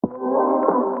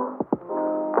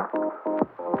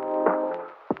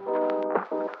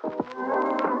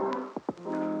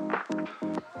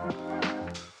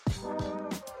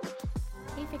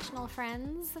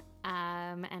friends,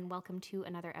 and welcome to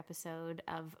another episode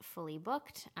of Fully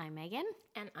Booked. I'm Megan.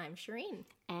 And I'm Shireen.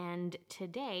 And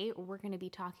today we're going to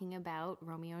be talking about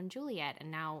Romeo and Juliet.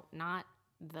 And now, not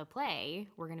the play,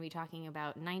 we're going to be talking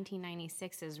about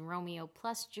 1996's Romeo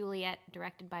plus Juliet,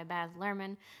 directed by Baz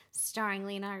Luhrmann, starring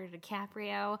Leonardo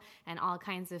DiCaprio, and all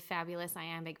kinds of fabulous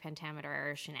iambic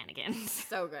pentameter shenanigans.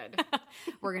 So good.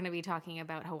 We're going to be talking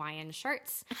about Hawaiian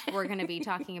shirts. We're going to be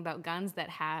talking about guns that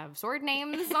have sword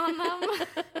names on them.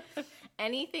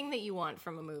 Anything that you want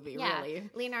from a movie, really.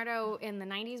 Leonardo in the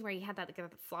 90s where he had that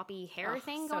like, floppy hair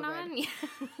thing so going on. Yeah.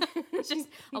 It's just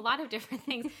a lot of different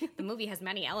things. The movie has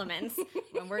many elements,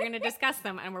 and we're going to discuss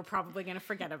them, and we're probably going to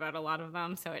forget about a lot of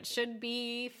them, so it should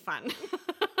be fun.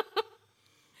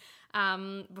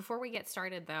 Before we get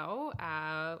started, though,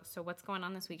 so what's going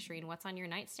on this week, Shireen? What's on your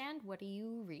nightstand? What are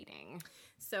you reading?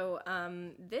 So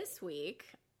this week,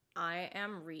 I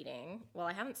am reading, well,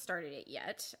 I haven't started it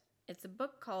yet. It's a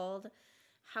book called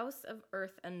House of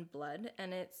Earth and Blood,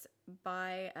 and it's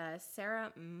by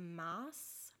Sarah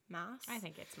Maas. I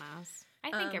think it's Maas.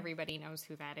 I think everybody knows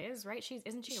who that is, right?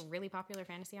 Isn't she a really popular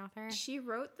fantasy author? She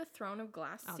wrote the Throne of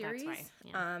Glass series. That's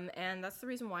why. Yeah. And that's the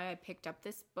reason why I picked up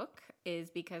this book, is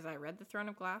because I read the Throne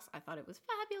of Glass. I thought it was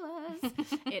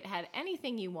fabulous. It had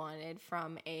anything you wanted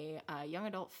from a young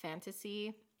adult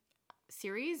fantasy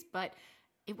series, but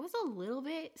it was a little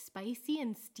bit spicy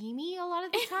and steamy a lot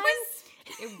of the time.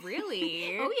 It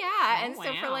really? Oh, yeah. Oh, and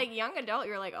so for, like, young adult,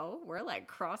 you're like, oh, we're, like,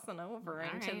 crossing over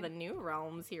into the new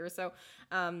realms here. So,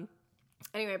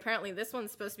 anyway, apparently this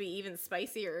one's supposed to be even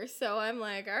spicier. So I'm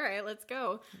like, all right, let's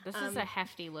go. This is a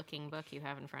hefty-looking book you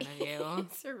have in front of you.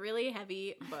 It's a really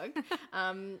heavy book.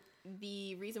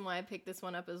 The reason why I picked this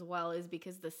one up as well is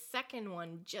because the second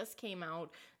one just came out,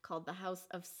 called The House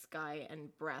of Sky and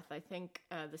Breath. I think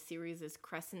the series is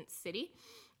Crescent City.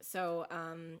 So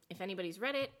if anybody's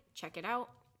read it, check it out.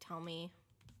 Tell me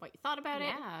what you thought about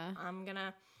it. Yeah. I'm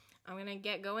gonna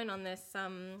get going on this.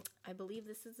 I believe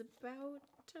this is about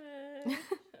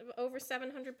over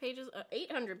 700 pages,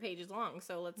 800 pages long.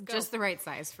 So let's go. Just the right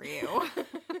size for you.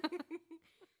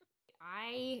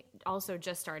 I also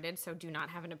just started, so do not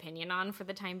have an opinion on for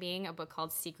the time being, a book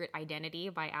called Secret Identity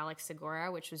by Alex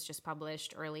Segura, which was just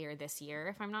published earlier this year,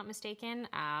 if I'm not mistaken.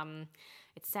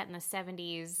 It's set in the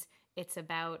 70s. It's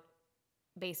about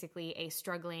basically a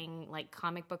struggling like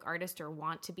comic book artist or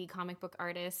want to be comic book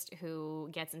artist who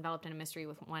gets enveloped in a mystery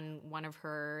with one of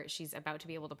her, she's about to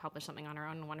be able to publish something on her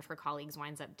own, and one of her colleagues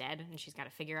winds up dead, and she's got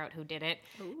to figure out who did it.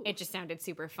 Ooh. It just sounded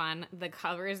super fun. The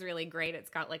cover is really great. It's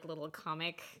got like little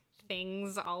comic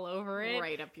things all over it.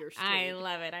 Right up your street. I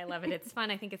love it. It's fun.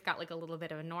 I think it's got like a little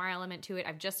bit of a noir element to it.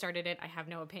 I've just started it. I have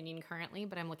no opinion currently,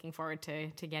 but I'm looking forward to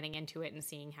getting into it and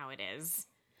seeing how it is.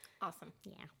 Awesome.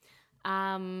 Yeah.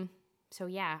 So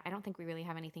yeah, I don't think we really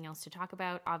have anything else to talk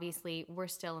about. Obviously, we're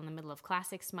still in the middle of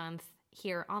Classics Month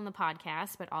here on the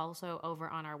podcast, but also over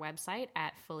on our website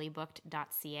at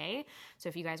fullybooked.ca. So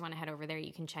if you guys want to head over there,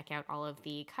 you can check out all of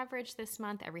the coverage this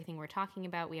month, everything we're talking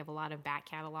about. We have a lot of back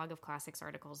catalog of classics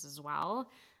articles as well.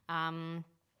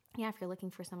 Yeah, if you're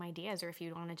looking for some ideas, or if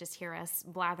you want to just hear us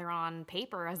blather on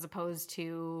paper as opposed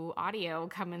to audio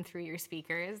coming through your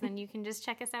speakers, then you can just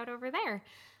check us out over there.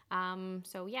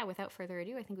 So yeah, without further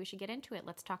ado, I think we should get into it.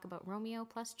 Let's talk about Romeo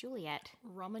plus Juliet.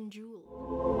 Rum and Jewel.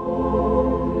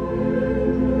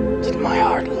 Did my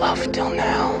heart love till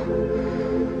now?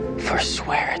 First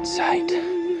swear at sight,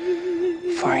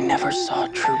 for I never saw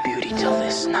true beauty till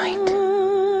this night.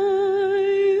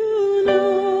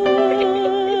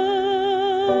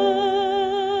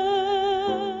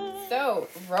 So,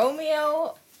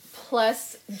 Romeo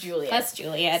plus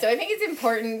Juliet. So I think it's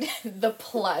important, the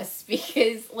plus,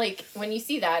 because, like, when you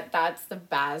see that, that's the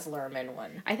Baz Luhrmann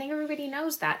one. I think everybody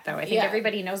knows that, though. I think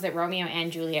everybody knows that Romeo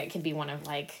and Juliet could be one of,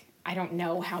 like, I don't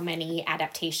know how many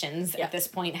adaptations at this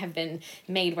point have been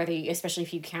made, especially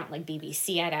if you count, like,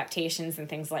 BBC adaptations and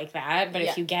things like that. But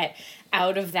if you get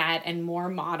out of that and more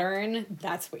modern,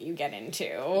 that's what you get into.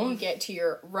 You get to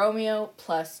your Romeo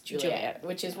plus Juliet.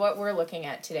 Which is what we're looking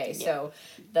at today. Yeah. So,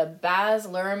 the Baz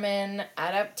Luhrmann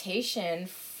adaptation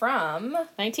from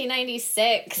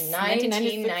 1996.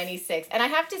 1996. And I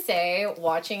have to say,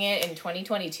 watching it in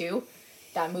 2022,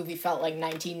 that movie felt like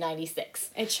 1996.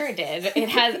 It sure did. It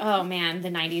has, oh man, the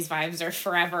 90s vibes are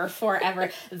forever.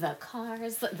 The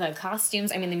cars, the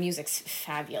costumes. I mean, the music's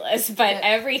fabulous, but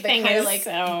everything is like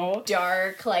so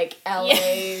dark, like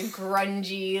LA,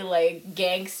 grungy, like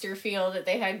gangster feel that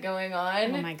they had going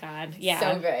on. Oh my God. Yeah.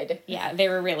 So good. Yeah, they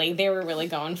were really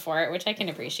going for it, which I can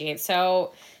appreciate.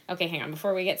 So, okay, hang on.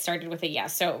 Before we get started with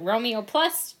it, so Romeo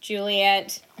plus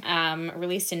Juliet,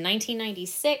 released in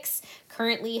 1996,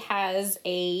 currently has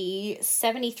a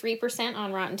 73%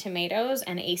 on Rotten Tomatoes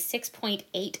and a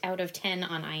 6.8 out of 10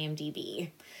 on IMDb.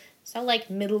 So, like,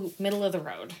 middle of the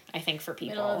road, I think, for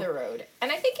people. Middle of the road.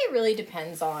 And I think it really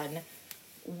depends on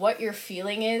what your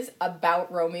feeling is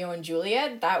about Romeo and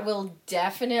Juliet. That will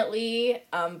definitely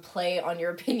play on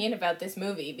your opinion about this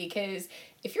movie, because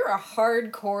if you're a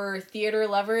hardcore theater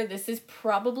lover, this is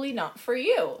probably not for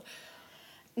you.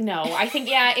 No, I think,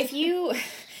 yeah, if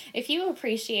you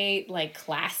appreciate, like,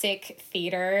 classic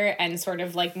theater and sort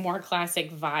of, like, more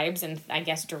classic vibes and, I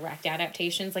guess, direct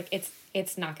adaptations, like,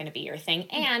 it's not going to be your thing.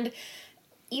 And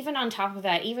even on top of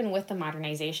that, even with the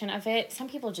modernization of it, some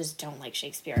people just don't like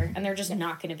Shakespeare, and they're just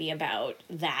not going to be about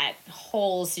that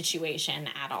whole situation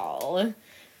at all.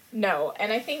 No,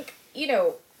 and I think, you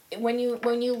know, when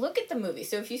you look at the movie,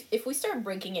 so if we start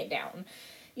breaking it down,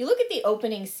 you look at the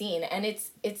opening scene, and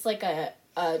it's like a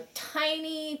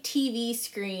tiny TV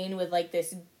screen with, like,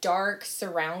 this dark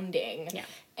surrounding. Yeah.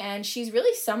 And she's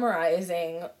really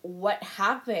summarizing what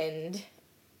happened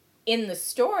in the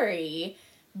story,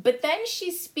 but then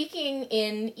she's speaking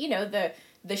in, you know,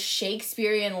 the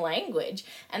Shakespearean language,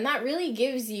 and that really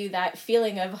gives you that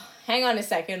feeling of, hang on a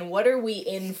second, what are we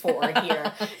in for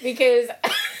here? because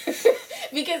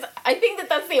I think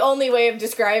that's the only way of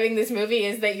describing this movie,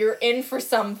 is that you're in for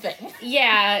something.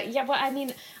 Yeah, but I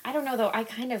mean, I don't know though. I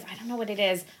don't know what it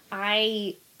is.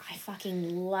 I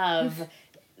fucking love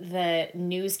the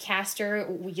newscaster,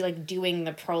 like, doing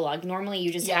the prologue. Normally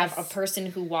you just have a person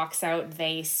who walks out,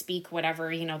 they speak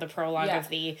whatever, you know, the prologue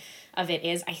of it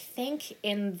is. I think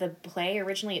in the play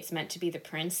originally it's meant to be the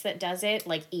prince that does it,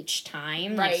 like, each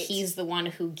time. Right. Like, he's the one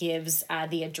who gives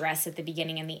the address at the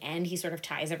beginning and the end. He sort of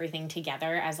ties everything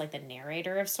together as, like, the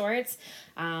narrator of sorts.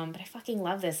 But I fucking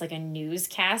love this, like, a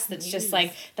newscast that's just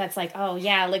like, that's like, oh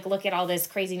yeah, like, look at all this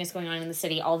craziness going on in the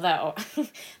city. Although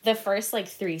the first, like,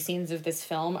 3 scenes of this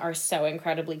film are so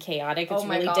incredibly chaotic, it's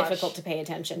really difficult to pay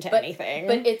attention to anything.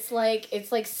 But it's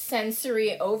like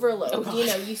sensory overload. You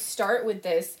know, you start with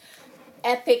this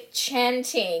epic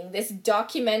chanting, this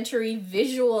documentary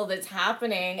visual that's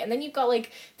happening, and then you've got,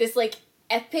 like, this, like,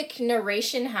 epic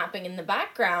narration happening in the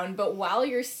background, but while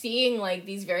you're seeing, like,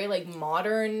 these very, like,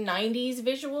 modern 90s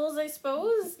visuals, I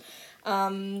suppose.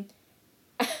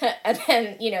 And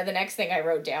then, you know, the next thing I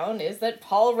wrote down is that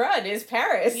Paul Rudd is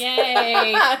Paris.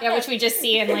 Yay! Yeah, which we just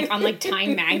see in, like, on, like,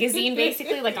 Time magazine,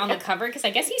 basically, like, on the cover, because I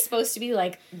guess he's supposed to be,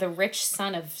 like, the rich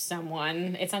son of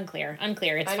someone. It's unclear.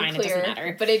 It's fine, it doesn't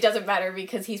matter. But it doesn't matter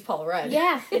because he's Paul Rudd.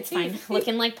 Yeah, it's fine.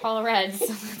 Looking like Paul Rudd, so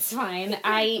it's fine.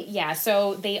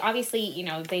 So they obviously, you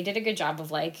know, they did a good job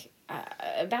of, like,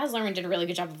 Baz Luhrmann did a really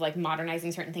good job of, like,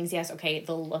 modernizing certain things. Yes, okay,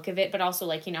 the look of it, but also,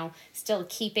 like, you know, still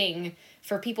keeping,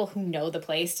 for people who know the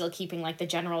play, still keeping, like, the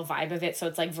general vibe of it. So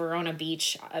it's, like, Verona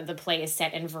Beach. The play is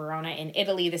set in Verona in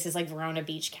Italy. This is, like, Verona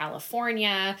Beach,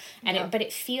 California. And but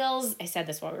it feels, I said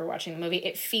this while we were watching the movie,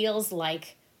 it feels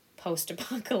like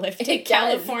post-apocalyptic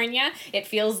California. It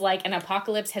feels like an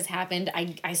apocalypse has happened,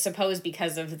 I suppose,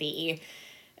 because of the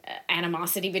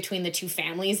animosity between the two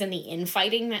families and the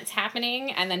infighting that's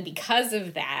happening. And then because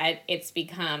of that, it's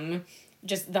become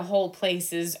just, the whole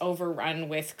place is overrun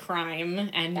with crime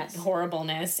and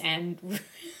horribleness and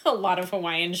a lot of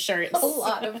Hawaiian shirts. A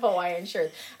lot of Hawaiian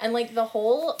shirts. And, like, the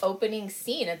whole opening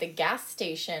scene at the gas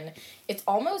station, it's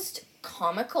almost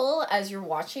comical as you're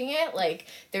watching it. Like,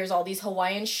 there's all these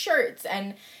Hawaiian shirts,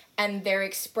 and their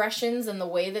expressions and the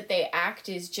way that they act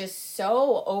is just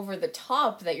so over the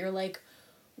top that you're like,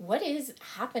 what is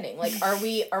happening? Like, are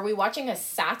we watching a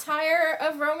satire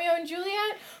of Romeo and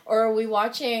Juliet, or are we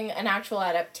watching an actual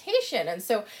adaptation? And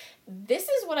so this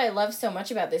is what I love so much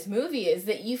about this movie, is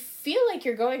that you feel like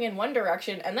you're going in one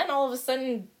direction, and then all of a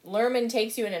sudden Luhrmann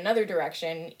takes you in another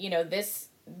direction. You know, this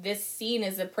scene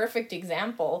is a perfect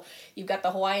example. You've got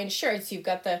the Hawaiian shirts, you've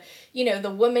got the, you know, the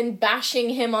woman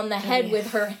bashing him on the head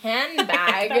with her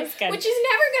handbag, which is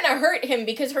never gonna hurt him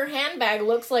because her handbag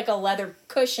looks like a leather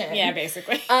cushion. Yeah,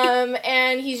 basically.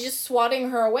 And he's just swatting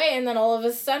her away, and then all of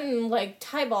a sudden, like,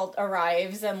 Tybalt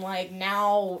arrives, and, like,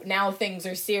 now things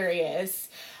are serious.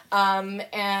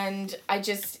 And I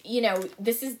just, you know,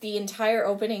 this is the entire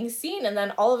opening scene, and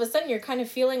then all of a sudden you're kind of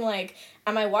feeling like,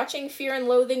 am I watching Fear and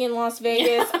Loathing in Las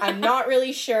Vegas? I'm not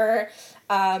really sure.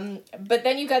 But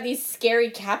then you got these scary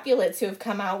Capulets who have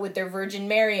come out with their Virgin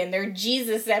Mary and their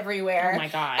Jesus everywhere. Oh my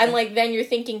God. And, like, then you're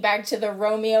thinking back to the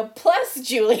Romeo plus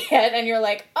Juliet, and you're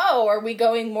like, oh, are we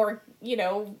going more, you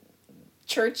know,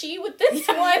 churchy with this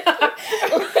one?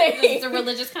 The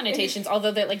religious connotations,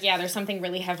 although that, like, yeah, there's something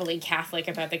really heavily Catholic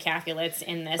about the Capulets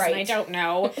in this, right. And I don't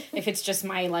know if it's just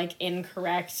my, like,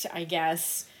 incorrect, I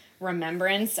guess,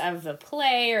 remembrance of the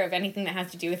play or of anything that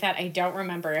has to do with that. I don't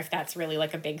remember if that's really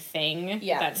like a big thing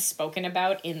that's spoken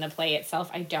about in the play itself.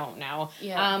 I don't know.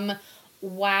 Yeah.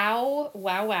 Wow.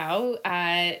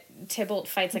 Tybalt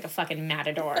fights like a fucking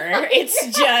matador.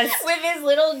 It's just... with his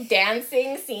little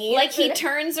dancing scene. Like, he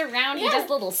turns around, he does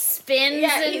little spins.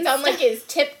 Yeah, he's on, like, his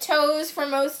tiptoes for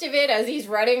most of it as he's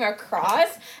running across.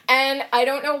 And I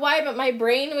don't know why, but my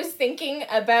brain was thinking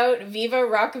about Viva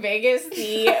Rock Vegas,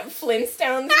 the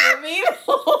Flintstones movie,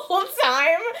 the whole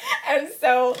time. And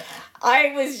so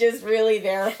I was just really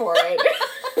there for it.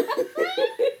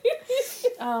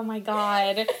 Oh my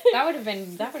god, that would have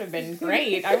been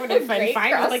great. I would have been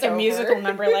fine with like a musical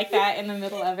number like that in the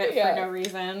middle of it for no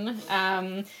reason.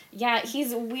 Yeah,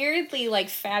 he's weirdly like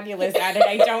fabulous at it.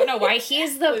 I don't know why.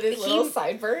 He's the with his little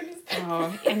sideburns.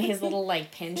 Oh, and his little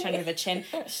like pinch under the chin.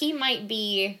 He might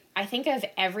be. I think of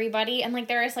everybody, and like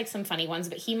there is like some funny ones,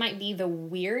 but he might be the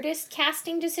weirdest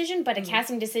casting decision, but a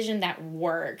casting decision that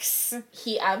works.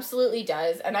 He absolutely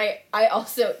does. And I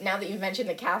also, now that you've mentioned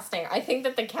the casting, I think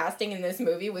that the casting in this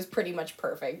movie was pretty much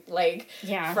perfect. Like,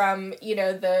 from, you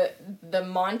know, the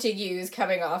Montagues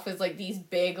coming off as like these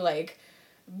big like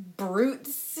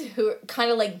brutes who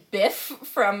kind of like Biff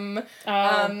from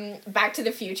Back to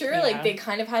the Future. Yeah. Like they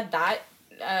kind of had that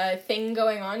thing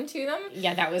going on to them.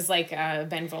 Yeah, that was like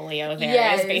Benvolio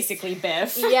there is basically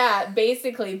Biff. Yeah,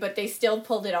 basically, but they still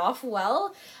pulled it off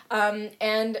well.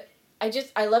 And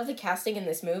I love the casting in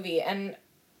this movie, and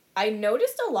I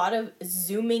noticed a lot of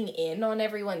zooming in on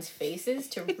everyone's faces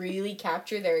to really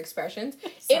capture their expressions.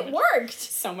 It worked!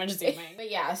 So much zooming.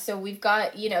 But yeah, so we've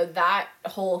got, you know, that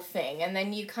whole thing, and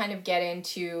then you kind of get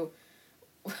into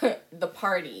the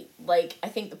party. Like, I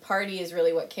think the party is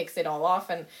really what kicks it all off,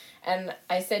 and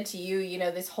I said to you, you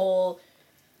know, this whole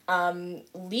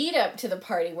lead up to the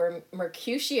party where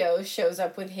Mercutio shows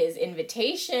up with his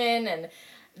invitation, and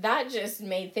that just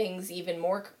made things even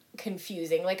more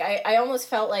confusing. Like, I almost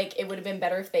felt like it would have been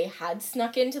better if they had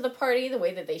snuck into the party the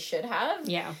way that they should have.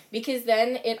 Yeah. Because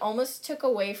then it almost took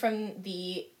away from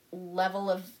the level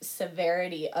of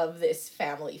severity of this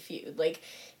family feud. Like,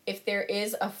 if there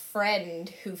is a friend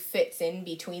who fits in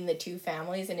between the two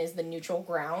families and is the neutral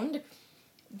ground,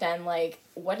 then, like,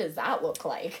 what does that look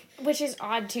like? Which is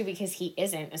odd, too, because he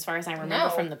isn't, as far as I remember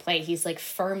from the play. He's, like,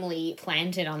 firmly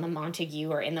planted on the Montague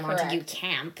or in the Montague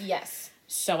camp. Yes.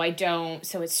 So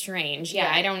so it's strange.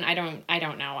 Yeah, I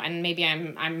don't know. And maybe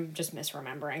I'm just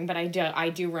misremembering, but I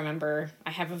do remember,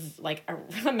 I have,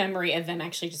 a memory of them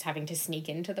actually just having to sneak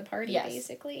into the party,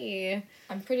 basically.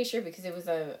 I'm pretty sure because it was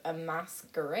a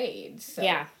masquerade. So.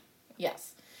 Yeah.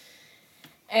 Yes.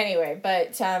 Anyway,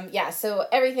 but, so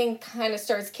everything kind of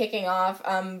starts kicking off,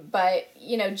 but,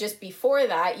 you know, just before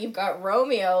that, you've got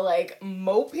Romeo, like,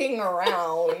 moping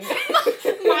around.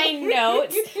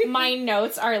 My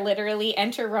notes are literally,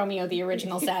 enter Romeo, the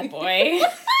original sad boy.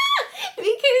 Because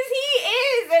he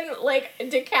is, and, like,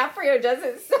 DiCaprio does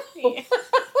it so well.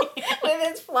 With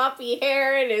his floppy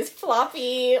hair and his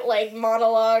floppy, like,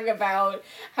 monologue about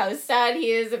how sad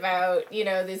he is about, you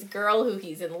know, this girl who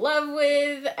he's in love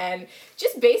with, and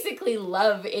just basically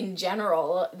love in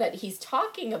general that he's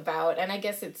talking about. And I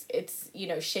guess it's you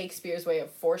know, Shakespeare's way of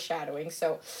foreshadowing.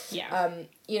 So,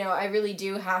 you know, I really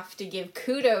do have to give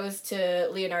kudos to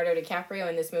Leonardo DiCaprio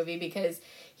in this movie, because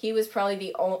he was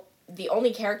probably the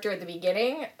only character at the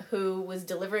beginning who was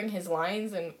delivering his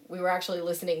lines, and we were actually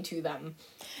listening to them.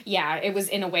 Yeah, it was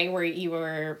in a way where you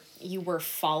were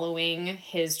following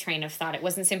his train of thought. It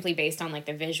wasn't simply based on like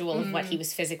the visual of what he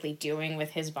was physically doing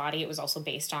with his body. It was also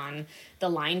based on the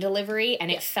line delivery,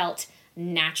 and it felt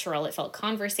natural. It felt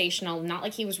conversational, not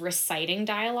like he was reciting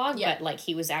dialogue, but like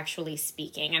he was actually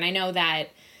speaking. And I know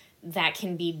that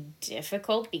can be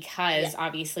difficult because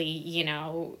obviously, you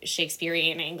know,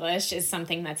 Shakespearean English is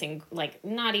something that's like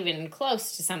not even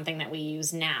close to something that we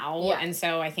use now. Yeah. And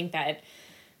so I think that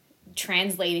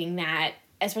translating that,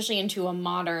 especially into a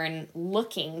modern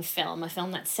looking film, a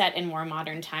film that's set in more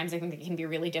modern times, I think it can be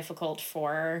really difficult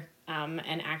for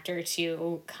an actor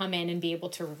to come in and be able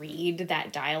to read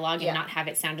that dialogue and not have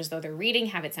it sound as though they're reading,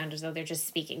 have it sound as though they're just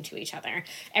speaking to each other.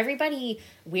 Everybody,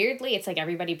 weirdly, it's like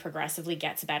everybody progressively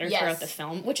gets better throughout the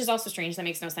film, which is also strange. That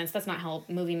makes no sense. That's not how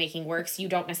movie making works. You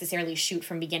don't necessarily shoot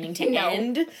from beginning to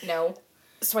end. No.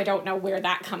 So I don't know where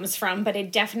that comes from, but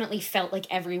it definitely felt like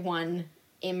everyone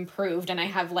improved, and I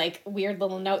have like weird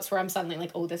little notes where I'm suddenly like,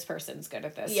 oh, this person's good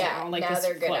at this. Yeah, now. Like, now this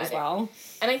they're good flows at well.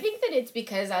 And I think that it's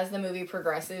because as the movie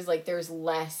progresses, like there's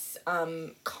less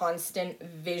constant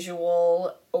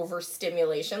visual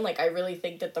overstimulation. Like I really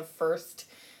think that the first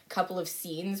couple of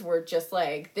scenes were just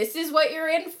like, this is what you're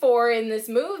in for in this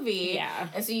movie. Yeah.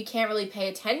 And so you can't really pay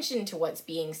attention to what's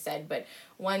being said. But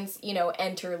once,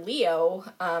 enter Leo,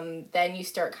 then you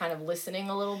start kind of listening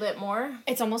a little bit more.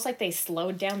 It's almost like they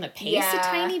slowed down the pace a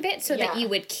tiny bit so that you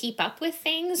would keep up with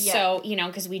things. Yeah. So,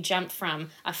 because we jumped from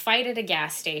a fight at a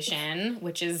gas station,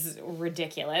 which is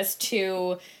ridiculous,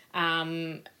 to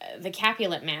the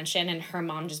Capulet mansion and her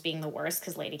mom just being the worst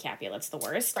because Lady Capulet's the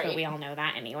worst, but we all know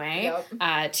that anyway.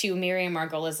 Yep. To Miriam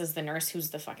Margolyes as the nurse,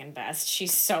 who's the fucking best.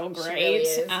 She's so great.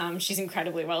 She really is. She's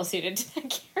incredibly well suited to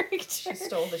that character. She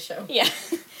stole the show. Yeah.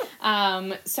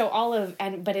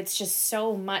 But it's just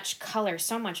so much color,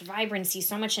 so much vibrancy,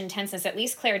 so much intenseness. At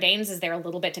least Claire Danes is there a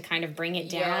little bit to kind of bring it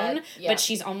down, but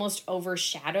she's almost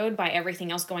overshadowed by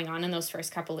everything else going on in those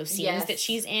first couple of scenes that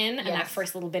she's in, and that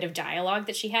first little bit of dialogue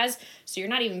that she has. So you're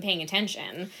not even paying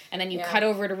attention, and then you cut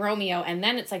over to Romeo, and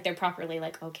then it's like they're properly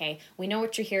like, okay, we know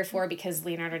what you're here for, because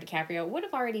Leonardo DiCaprio would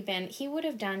have already been. He would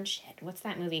have done what's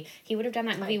that movie? He would have done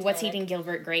that movie, What's Eating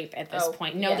Gilbert Grape, at this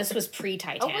point. No, this was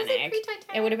pre-Titanic. Oh, was it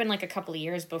pre-Titanic? It would have been like a couple of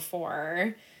years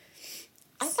before.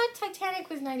 I thought Titanic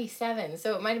was 97,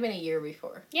 so it might have been a year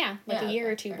before. Yeah, a year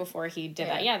or two before he did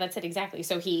that. Yeah, that's it, exactly.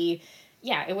 So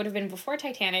it would have been before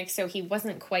Titanic, so he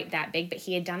wasn't quite that big, but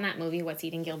he had done that movie, What's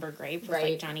Eating Gilbert Grape, with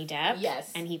like Johnny Depp.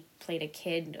 Yes. And he played a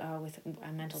kid with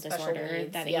a mental special disorder.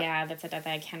 Needs. That that's it, that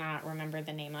I cannot remember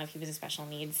the name of. He was a special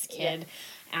needs kid,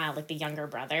 like the younger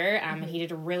brother. And he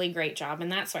did a really great job in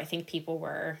that, so I think people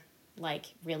were like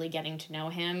really getting to know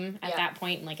him at that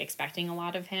point and like expecting a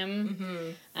lot of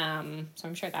him. So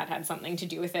I'm sure that had something to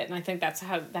do with it, and I think that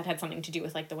had something to do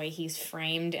with like the way he's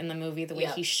framed in the movie, the way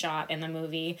he's shot in the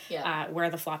movie,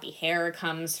 where the floppy hair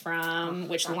comes from,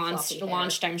 which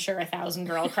launched I'm sure 1,000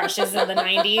 girl crushes in the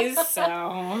 90s. So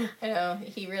I know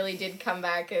he really did come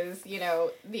back as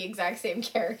the exact same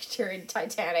character in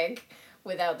Titanic,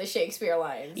 without the Shakespeare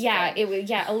lines. Yeah, but it was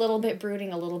a little bit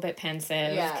brooding, a little bit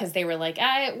pensive, because they were like,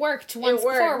 it worked once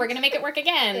before, we're gonna make it work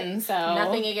again. So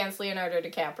nothing against Leonardo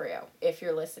DiCaprio, if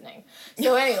you're listening.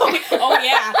 So anyway,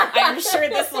 I'm sure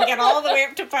this will get all the way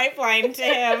up to pipeline to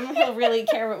him. He'll really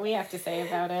care what we have to say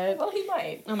about it. Well, he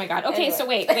might. Oh my god. Okay, anyway. So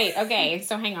wait. Okay,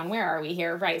 so hang on. Where are we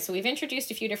here? Right. So we've introduced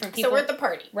a few different people. So we're at the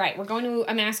party. Right. We're going to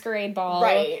a masquerade ball.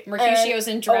 Right. Mercutio's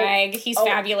in drag. He's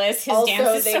fabulous. His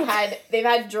dance is they've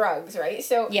had drugs, right?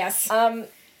 So yes,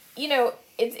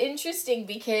 it's interesting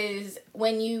because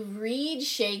when you read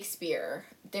Shakespeare,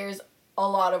 there's a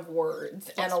lot of words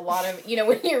and a lot of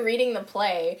when you're reading the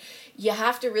play, you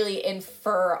have to really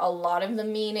infer a lot of the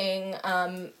meaning.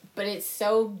 But it's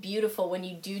so beautiful when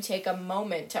you do take a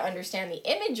moment to understand the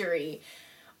imagery.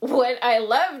 What I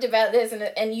loved about this,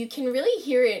 and you can really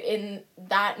hear it in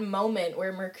that moment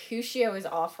where Mercutio is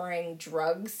offering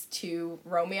drugs to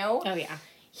Romeo. Oh yeah,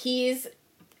 he's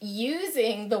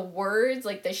using the words,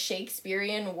 like the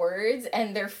Shakespearean words,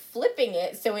 and they're flipping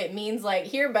it so it means like,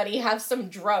 here buddy, have some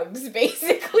drugs,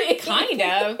 basically. Kind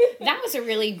of. That was a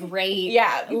really great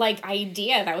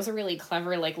idea. That was a really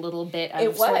clever like little bit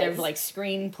of sort of like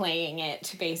screen playing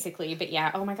it, basically. But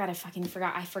yeah, oh my god,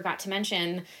 I forgot to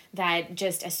mention that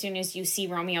just as soon as you see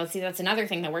Romeo, that's another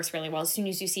thing that works really well. As soon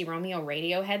as you see Romeo,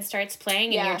 Radiohead starts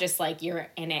playing, and you're just like, you're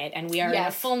in it. And we are in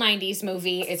a full 90s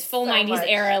movie. It's full 90s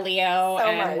era Leo,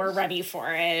 and we're ready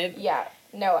for it. Yeah.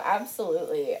 No,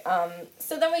 absolutely.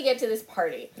 So then we get to this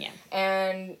party. Yeah.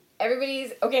 And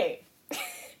everybody's okay.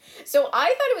 So I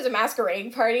thought it was a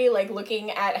masquerade party, like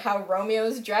looking at how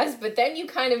Romeo's dressed, but then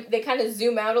they kind of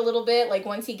zoom out a little bit, like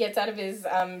once he gets out of his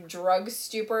drug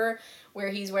stupor, where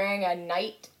he's wearing a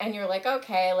knight, and you're like,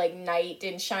 okay, like knight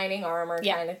in shining armor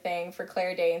kind of thing for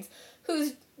Claire Danes,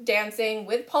 who's dancing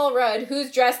with Paul Rudd, who's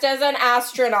dressed as an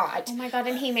astronaut. Oh my god,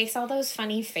 and he makes all those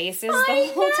funny faces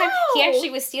the whole time. He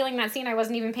actually was stealing that scene. I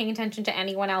wasn't even paying attention to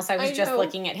anyone else. I was just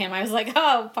looking at him. I was like,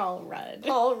 oh, Paul Rudd.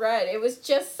 Paul Rudd. It was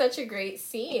just such a great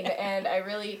scene, and I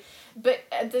really... But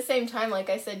at the same time, like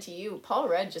I said to you, Paul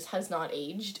Rudd just has not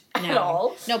aged at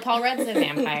all. No, Paul Rudd's a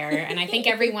vampire, and I think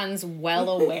everyone's well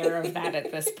aware of that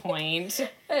at this point.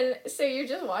 And so you're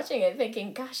just watching it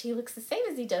thinking, gosh, he looks the same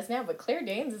as he does now, but Claire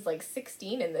Danes is like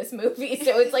 16 in this movie,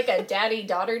 so it's like a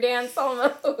daddy-daughter dance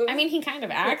almost. I mean, he kind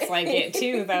of acts like it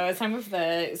too, though. Some of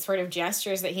the sort of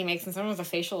gestures that he makes and some of the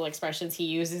facial expressions he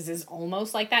uses is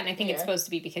almost like that, and I think it's supposed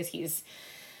to be because he's,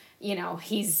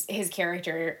 his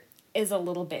character is a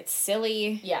little bit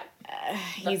silly. Yeah.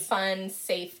 The fun,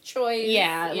 safe choice.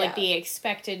 Yeah, like the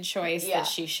expected choice that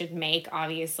she should make,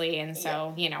 obviously. And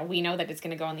so, we know that it's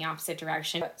going to go in the opposite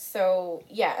direction. So,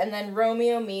 and then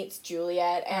Romeo meets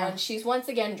Juliet, and she's once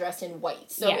again dressed in white.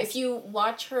 So if you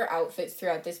watch her outfits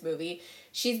throughout this movie,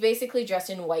 she's basically dressed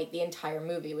in white the entire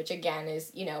movie, which again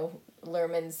is,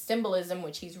 Lerman's symbolism,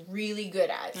 which he's really good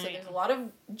at. So there's a lot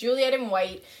of Juliet in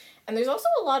white. And there's also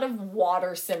a lot of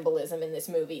water symbolism in this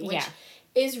movie, which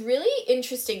is really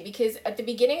interesting because at the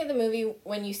beginning of the movie,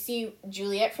 when you see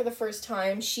Juliet for the first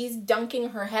time, she's dunking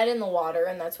her head in the water,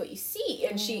 and that's what you see.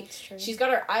 And she's got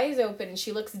her eyes open, and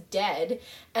she looks dead.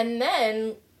 And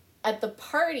then at the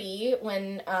party,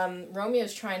 when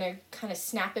Romeo's trying to kind of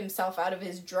snap himself out of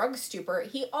his drug stupor,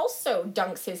 he also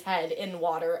dunks his head in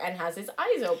water and has his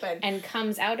eyes open. And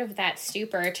comes out of that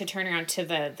stupor to turn around to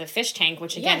the fish tank,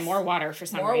 which, again, more water for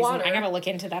some reason. Water. I gotta look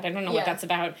into that. I don't know what that's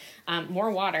about. More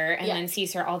water, and then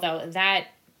sees her, although that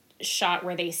shot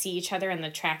where they see each other and the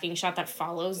tracking shot that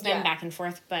follows them back and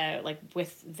forth, but like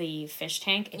with the fish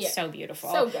tank, it's so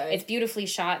beautiful. So good. It's beautifully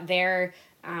shot. Their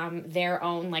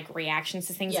own like reactions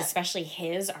to things, especially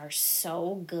his, are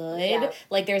so good.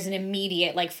 Like there's an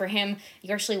immediate, like for him,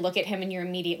 you actually look at him and you're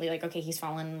immediately like, okay, he's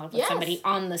fallen in love with somebody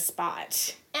on the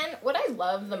spot. And what I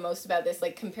love the most about this,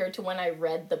 like compared to when I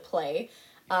read the play,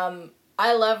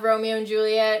 I love Romeo and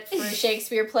Juliet for a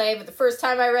Shakespeare play, but the first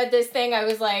time I read this thing, I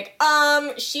was like,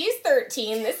 she's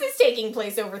 13. This is taking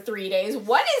place over 3 days.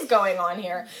 What is going on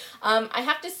here? I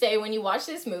have to say, when you watch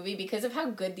this movie, because of how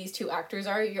good these two actors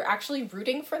are, you're actually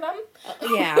rooting for them.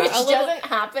 Which doesn't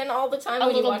happen all the time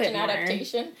when you watch an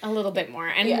adaptation. A little bit more.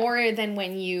 And more than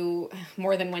when you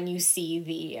see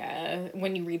the,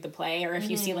 when you read the play, or if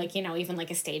you see like, you know, even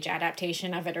like a stage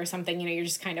adaptation of it or something, you know, you're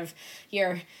just kind of,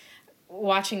 you're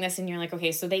watching this and you're like,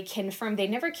 okay, so they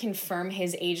never confirm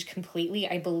his age completely.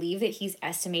 I believe that he's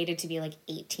estimated to be like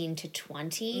 18 to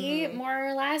 20 more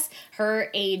or less. Her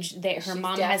age, that her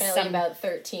mom has some about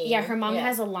 13. Yeah, her mom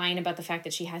has a line about the fact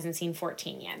that she hasn't seen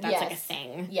 14 yet. That's like a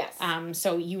thing. Yes.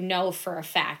 So you know for a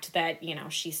fact that, you know,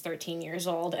 she's 13 years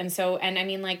old. And so, and I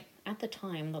mean, like, at the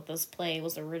time that this play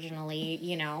was originally,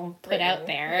 you know, put out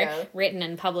there, written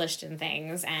and published and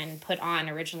things, and put on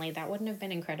originally, that wouldn't have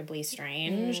been incredibly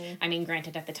strange. I mean,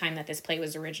 granted, at the time that this play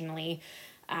was originally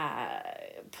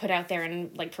put out there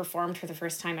and, like, performed for the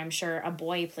first time, I'm sure a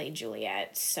boy played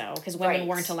Juliet, so, because women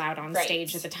weren't allowed on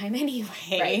stage at the time anyway.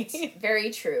 Right, very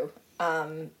true.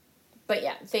 But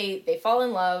yeah, they fall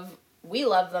in love. We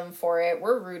love them for it.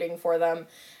 We're rooting for them.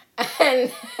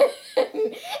 And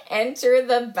enter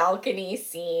the balcony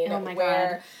scene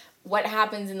where what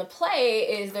happens in the play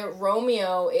is that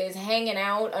Romeo is hanging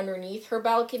out underneath her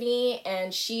balcony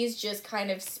and she's just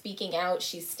kind of speaking out.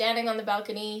 She's standing on the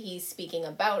balcony. He's speaking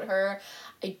about her.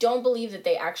 I don't believe that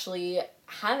they actually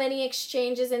have any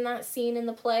exchanges in that scene in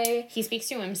the play. He speaks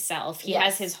to himself. He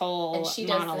has his whole and she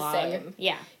monologue. Does the same.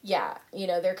 Yeah. You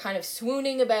know, they're kind of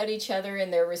swooning about each other in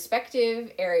their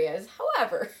respective areas.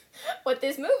 However, what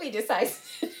this movie decides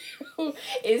to do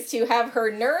is to have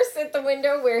her nurse at the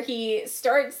window where he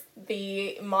starts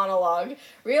the monologue,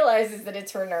 realizes that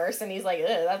it's her nurse, and he's like, ugh,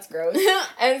 that's gross.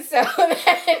 And so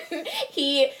then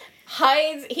he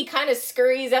hides, he kind of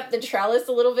scurries up the trellis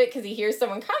a little bit because he hears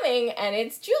someone coming, and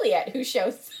it's Juliet who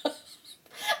shows up.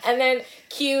 And then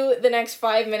cue the next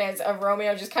 5 minutes of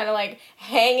Romeo just kind of like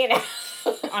hanging out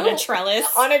on a trellis.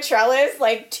 On a trellis,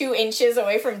 like 2 inches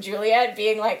away from Juliet,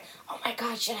 being like, oh my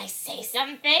God, should I say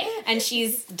something? And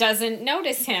she doesn't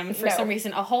notice him for some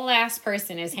reason. A whole ass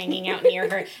person is hanging out near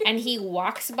her, and he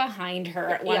walks behind her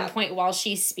at one point while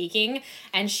she's speaking,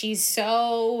 and she's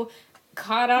so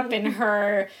caught up in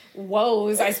her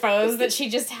woes, I suppose, that she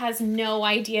just has no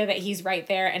idea that he's right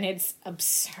there, and it's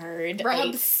absurd.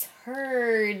 Right. Absurd.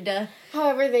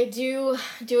 However, they do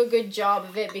a good job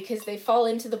of it because they fall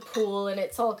into the pool and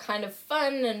it's all kind of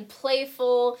fun and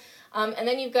playful. And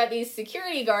then you've got these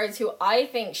security guards who I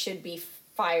think should be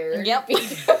fired. Yep.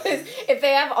 Because if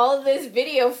they have all of this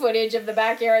video footage of the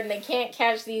backyard and they can't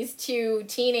catch these 2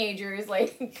 teenagers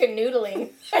like canoodling,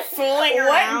 fooling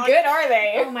around, what good are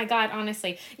they? Oh my God,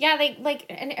 honestly. Yeah, they like,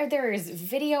 and there is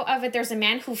video of it. There's a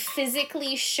man who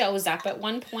physically shows up at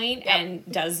one point and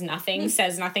does nothing,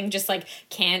 says nothing, just like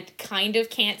can't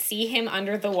see him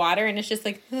under the water, and it's just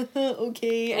like,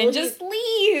 okay, and just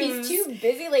leaves. He's too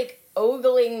busy like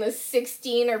ogling the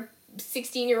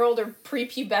 16-year-old or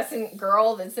prepubescent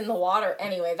girl that's in the water.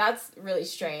 Anyway, that's really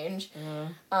strange.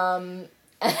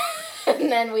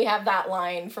 And then we have that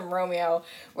line from Romeo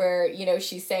where, you know,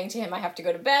 she's saying to him, I have to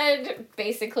go to bed,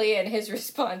 basically, and his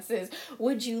response is,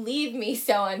 would you leave me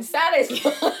so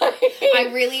unsatisfied?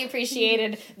 I really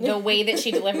appreciated the way that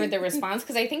she delivered the response,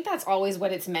 because I think that's always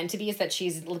what it's meant to be, is that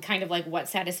she's kind of like, what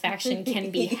satisfaction can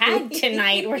be had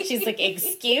tonight, where she's like,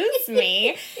 excuse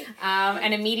me.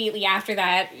 And immediately after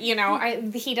that, you know,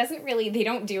 they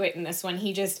don't do it in this one.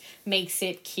 He just makes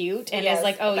it cute and is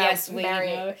like, oh yes, we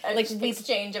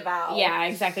exchange of vows. well. Yeah,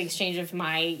 exactly. Exchange of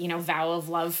my, vow of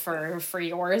love for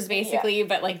yours, basically. Yeah.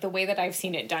 But, like, the way that I've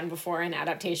seen it done before in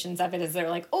adaptations of it is they're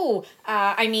like,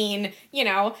 the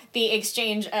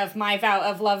exchange of my vow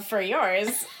of love for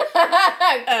yours.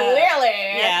 Clearly.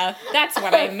 Yeah, that's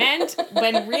what I meant.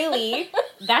 When really,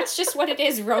 that's just what it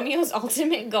is. Romeo's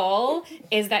ultimate goal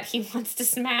is that he wants to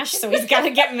smash, so he's got to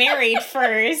get married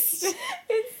first.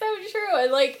 It's so true.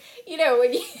 And, like,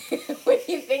 when you when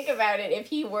you think about it, if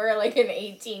he were, like, an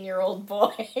 18-year-old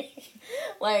boy,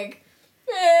 like,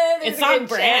 it's on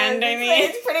brand, I mean.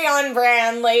 It's pretty on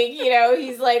brand. Like,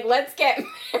 he's like, let's get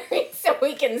married so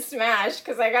we can smash,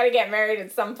 because I got to get married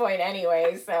at some point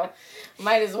anyway, so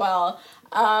might as well.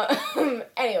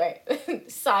 Anyway,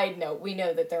 side note, we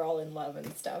know that they're all in love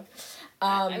and stuff.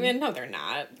 No, they're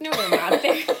not. No, they're not.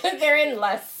 They're in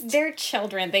lust. They're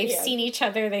children. They've seen each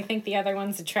other. They think the other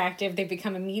one's attractive. They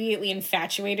become immediately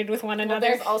infatuated with one another.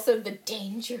 There's also the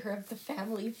danger of the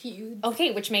family feud.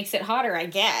 Okay, which makes it hotter, I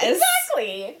guess.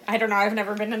 Exactly. I don't know. I've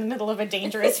never been in the middle of a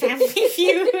dangerous family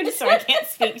feud, so I can't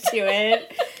speak to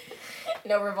it.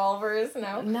 No revolvers,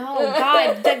 no? No,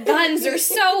 God, the guns are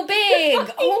so big.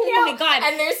 Oh my God.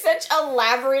 And there's such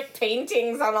elaborate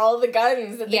paintings on all the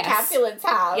guns that the Capulets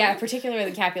have. Yeah, particularly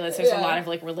the Capulets. There's a lot of,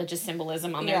 like, religious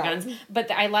symbolism on their guns.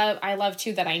 But I love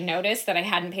too that I noticed that I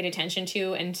hadn't paid attention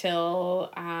to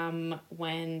until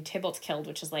when Tybalt's killed,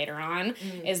 which is later on,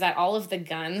 is that all of the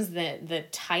guns, the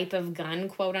type of gun,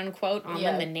 quote unquote, on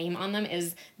them, the name on them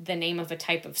is the name of a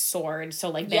type of sword. So,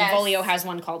 like, Benvolio has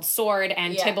one called sword,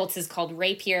 and Tybalt's is called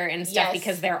rapier and stuff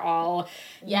because they're all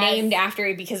named after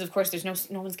it, because of course there's no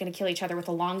one's gonna kill each other with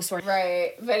a long sword,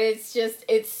 right? But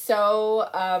it's so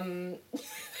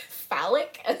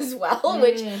phallic as well,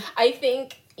 which I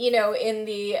think in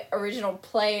the original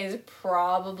play is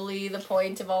probably the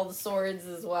point of all the swords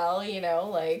as well,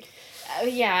 like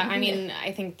I mean,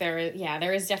 I think there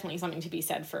is definitely something to be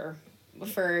said for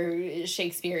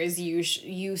Shakespeare's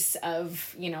use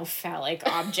of, phallic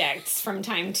objects from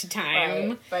time to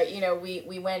time. Right. But,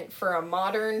 we went for a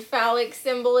modern phallic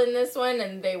symbol in this one,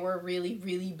 and they were really,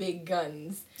 really big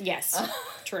guns. Yes,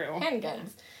 true. Handguns.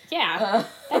 Yeah,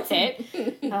 that's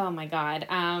it. Oh, my God.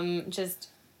 I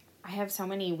have so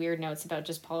many weird notes about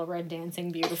just Paul Rudd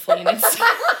dancing beautifully, and it's so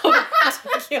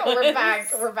ridiculous.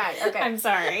 We're back. Okay. I'm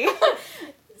sorry.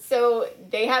 So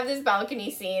they have this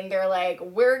balcony scene. They're like,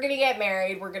 we're going to get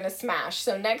married. We're going to smash.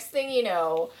 So next thing you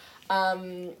know...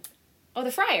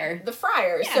 the friar. The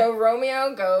friar. Yeah. So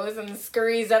Romeo goes and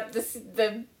scurries up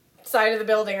the side of the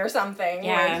building or something.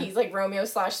 Yeah. Where he's like Romeo /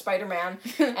 Spider-Man.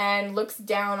 And looks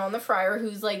down on the friar,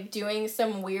 who's like doing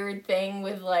some weird thing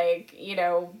with, like,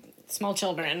 small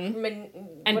children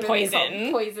and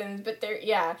poisons, but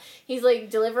he's like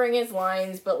delivering his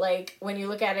lines, but like when you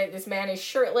look at it, this man is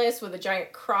shirtless with a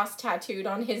giant cross tattooed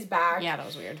on his back. Yeah, that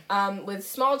was weird. With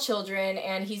small children,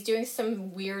 and he's doing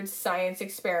some weird science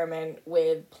experiment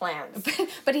with plants.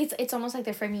 But it's almost like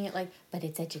they're framing it like, but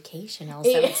it's educational, so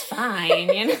it's fine,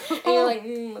 And you're like,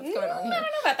 what's going on here? I don't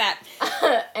know about that.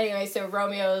 Anyway, so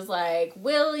Romeo's like,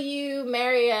 will you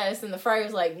marry us? And the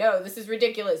friar's like, no, this is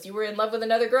ridiculous. You were in love with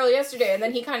another girl yesterday. And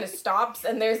then he kind of stops,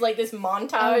 and there's like this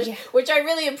montage, which I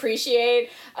really appreciate,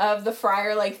 of the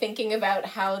friar like thinking about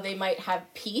how they might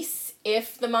have peace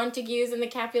if the Montagues and the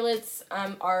Capulets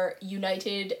are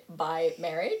united by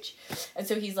marriage. And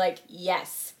so he's like,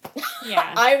 yes.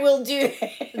 Yeah. I will do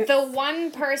this. The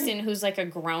one person who's like a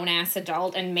grown-ass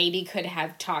adult and maybe could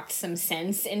have talked some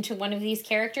sense into one of these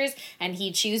characters, and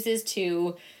he chooses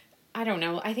to, I don't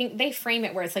know, I think they frame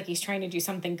it where it's like he's trying to do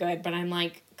something good, but I'm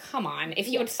like, come on. If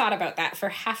you had thought about that for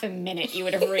half a minute, you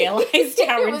would have realized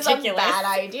how ridiculous. It was a bad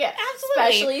idea. Absolutely.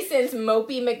 Especially since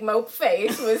Mopey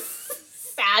McMopeface was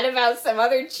sad about some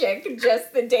other chick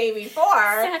just the day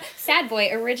before. Sad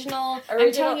boy, original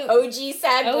OG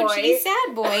sad boy. OG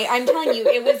sad boy. I'm telling you,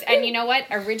 it was, and you know what?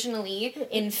 Originally,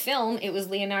 in film, it was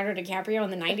Leonardo DiCaprio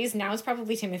in the 90s. Now it's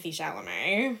probably Timothée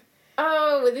Chalamet.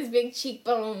 Oh, with his big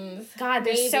cheekbones. God,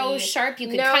 they're so sharp you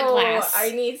could cut glass. I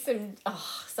need some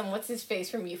what's his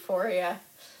face from Euphoria.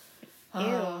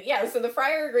 Yeah, so the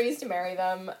friar agrees to marry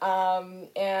them,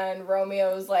 and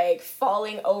Romeo's like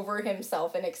falling over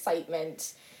himself in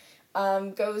excitement.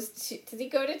 Does he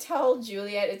go to tell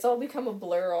Juliet? It's all become a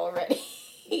blur already.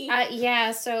 Yeah,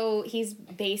 so he's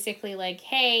basically like,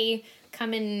 hey,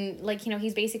 come in, like,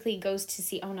 he's basically goes to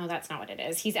see, oh no, that's not what it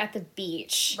is. He's at the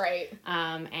beach. Right.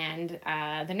 And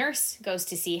the nurse goes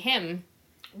to see him.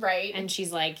 Right. And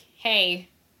she's like, hey,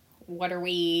 what are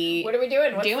we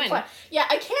doing? What's the plan? Yeah,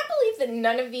 I can't believe that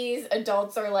none of these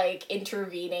adults are like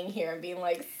intervening here and being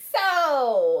like,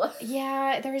 so hell?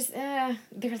 Yeah,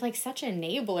 they're like such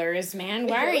enablers, man.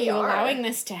 Why are really you are. allowing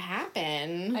this to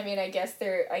happen? I mean, I guess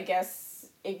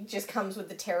it just comes with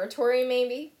the territory,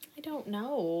 maybe. I don't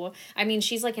know. I mean,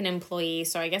 she's like an employee,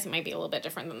 so I guess it might be a little bit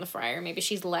different than the friar. Maybe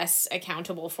she's less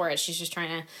accountable for it. She's just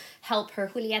trying to help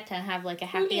her Julieta have like a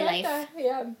happy life.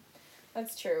 Yeah,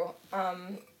 that's true.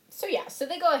 So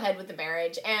they go ahead with the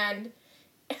marriage, and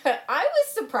I was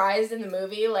surprised in the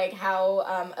movie, like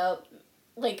how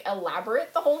like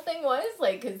elaborate the whole thing was,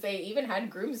 like because they even had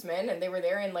groomsmen, and they were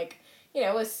there in like, you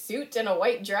know, a suit and a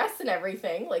white dress and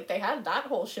everything. Like, they had that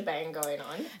whole shebang going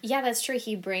on. Yeah, that's true.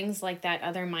 He brings, like, that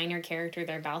other minor character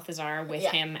there, Balthazar, with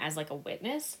him as, like, a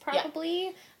witness, probably.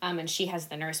 Yeah. And she has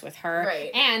the nurse with her. Right.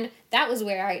 And that was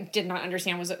where I did not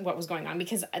understand what was going on,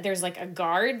 because there's, like, a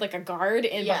guard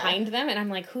behind them. And I'm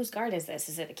like, whose guard is this?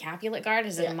 Is it a Capulet guard?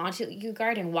 Is it a Montague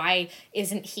guard? And why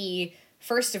isn't he...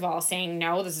 First of all, saying,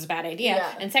 no, this is a bad idea.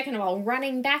 Yeah. And second of all,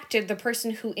 running back to the person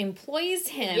who employs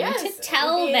him to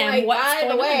tell them like, what's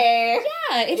going on.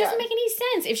 Yeah, it doesn't make any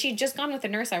sense. If she'd just gone with the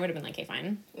nurse, I would have been like, okay,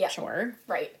 fine. Yeah. Sure.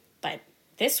 Right. But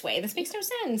this way, this makes no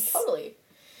sense. Totally.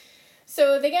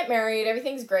 So they get married.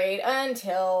 Everything's great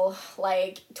until,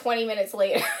 like, 20 minutes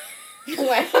later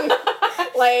when,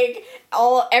 like...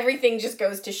 everything just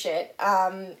goes to shit.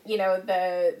 You know,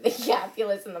 the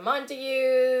Capulets and the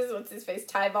Montagues, what's his face,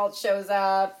 Tybalt shows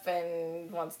up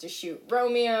and wants to shoot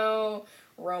Romeo.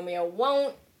 Romeo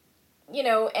won't, you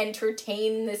know,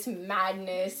 entertain this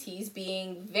madness. He's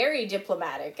being very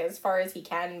diplomatic as far as he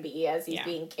can be, as he's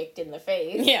being kicked in the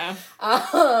face. Yeah.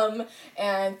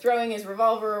 And throwing his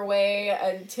revolver away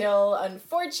until,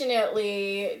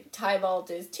 unfortunately, Tybalt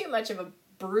is too much of a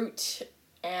brute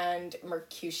and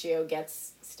Mercutio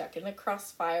gets stuck in the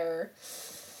crossfire.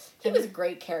 He was a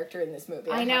great character in this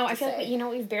movie. I know. I feel like, you know,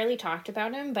 we've barely talked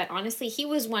about him, but honestly, he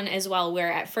was one as well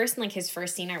where at first, in like his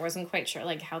first scene, I wasn't quite sure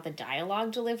like how the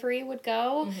dialogue delivery would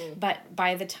go. Mm-hmm. But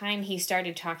by the time he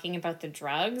started talking about the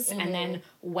drugs and then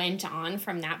went on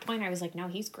from that point, I was like, no,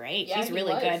 he's great. Yeah, he's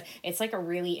really good. It's like a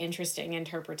really interesting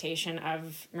interpretation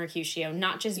of Mercutio,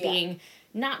 not just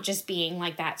being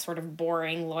like that sort of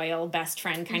boring, loyal best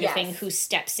friend kind of thing who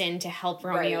steps in to help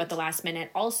Romeo at the last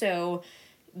minute. Also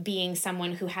being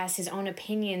someone who has his own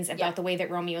opinions about the way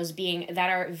that Romeo's being that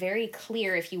are very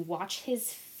clear. If you watch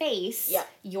his face,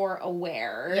 you're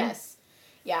aware. Yes.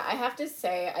 Yeah, I have to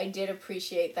say I did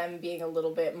appreciate them being a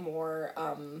little bit more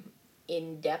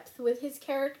in depth with his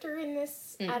character in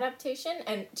this adaptation.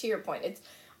 And to your point, it's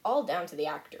all down to the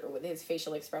actor with his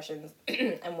facial expressions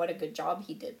and what a good job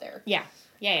he did there.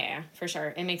 Yeah, for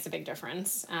sure. It makes a big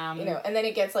difference. You know, and then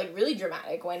it gets like really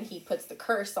dramatic when he puts the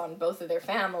curse on both of their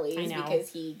families because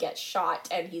he gets shot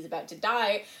and he's about to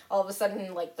die. All of a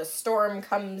sudden, like the storm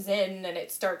comes in and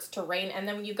it starts to rain, and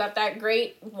then you got that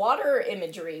great water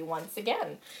imagery once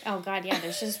again. Oh God, yeah.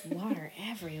 There's just water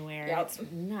everywhere. Yep. It's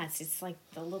nuts. It's like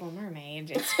the Little Mermaid.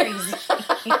 It's crazy.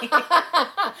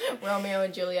 Romeo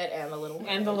and Juliet and the Little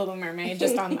Mermaid. And the Little Mermaid,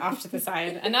 just off to the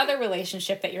side. Another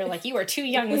relationship that you're like, you are too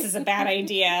young. This is a bad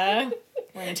idea.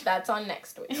 That's on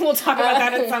next week. We'll talk about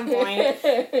that at some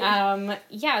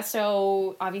point.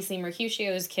 So obviously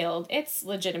Mercutio is killed. It's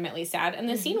legitimately sad. And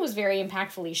the scene was very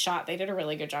impactfully shot. They did a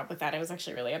really good job with that. It was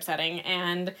actually really upsetting.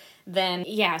 And then,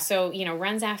 so, you know,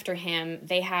 runs after him.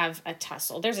 They have a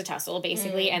tussle. There's a tussle,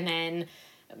 basically. And then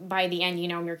by the end, you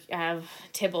know,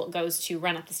 Tybalt goes to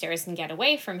run up the stairs and get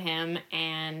away from him.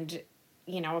 And...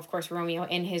 you know, of course, Romeo,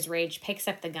 in his rage, picks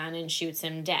up the gun and shoots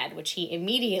him dead, which he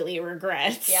immediately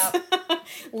regrets. Yep.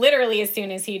 Literally as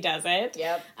soon as he does it.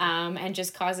 Yep. And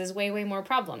just causes way, way more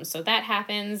problems. So that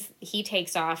happens. He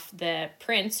takes off the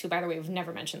prince, who, by the way, we've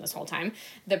never mentioned this whole time.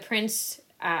 The prince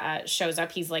shows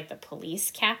up. He's like the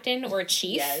police captain or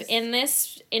chief in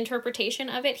this interpretation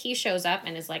of it. He shows up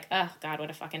and is like, oh, God, what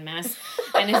a fucking mess.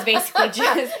 And is basically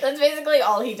just... That's basically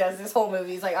all he does this whole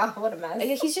movie. He's like, oh, what a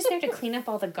mess. He's just there to clean up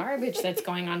all the garbage that's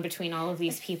going on between all of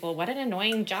these people. What an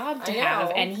annoying job to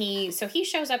have. And he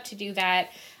shows up to do that.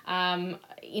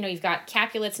 You know, you've got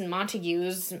Capulets and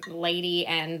Montagues, Lady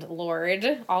and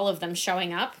Lord, all of them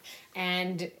showing up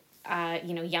and...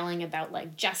 you know, yelling about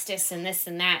like justice and this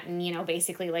and that, and you know,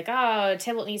 basically like, oh,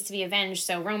 Tybalt needs to be avenged,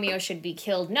 so Romeo should be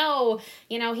killed. No,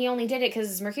 you know, he only did it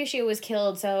because Mercutio was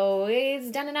killed, so he's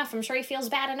done enough. I'm sure he feels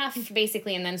bad enough,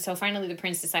 basically. And then so finally the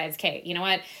prince decides, okay, you know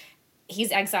what?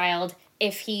 He's exiled.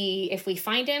 If we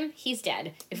find him, he's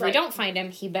dead. If we don't find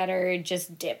him, he better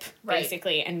just dip,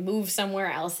 basically, and move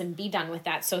somewhere else and be done with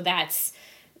that. So that's.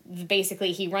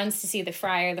 Basically, he runs to see the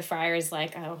friar. The friar is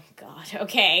like, oh, God,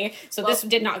 okay. So this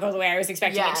did not go the way I was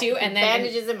expecting it to. And then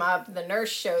bandages him up. The nurse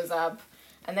shows up.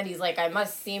 And then he's like, I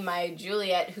must see my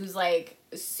Juliet, who's like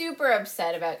super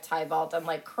upset about Tybalt and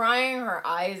like crying her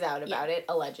eyes out about it,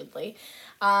 allegedly.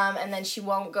 And then she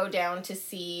won't go down to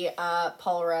see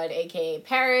Paul Rudd, aka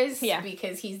Paris,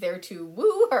 because he's there to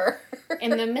woo her.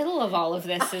 In the middle of all of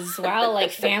this as well,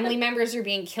 like family members are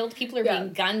being killed, people are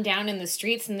being gunned down in the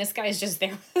streets, and this guy's just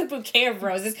there with a bouquet of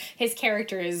roses. His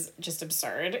character is just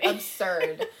absurd.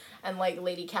 Absurd. And like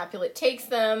Lady Capulet takes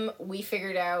them. We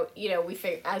figured out,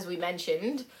 as we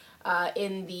mentioned,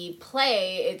 in the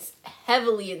play, it's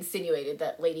heavily insinuated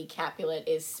that Lady Capulet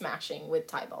is smashing with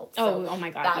Tybalt. So oh my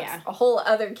god, that's a whole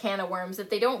other can of worms that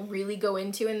they don't really go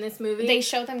into in this movie. They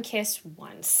show them kiss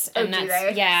once. And that's, do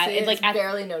they? Yeah. See, it's like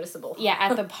barely noticeable. Yeah,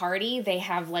 at the party, they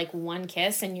have like one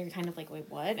kiss, and you're kind of like, wait,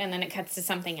 what? And then it cuts to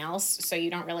something else, so you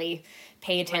don't really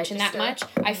pay attention that much.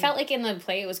 I felt like in the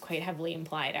play, it was quite heavily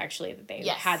implied, actually, that they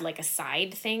had like a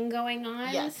side thing going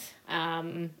on. Yes.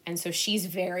 And so she's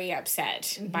very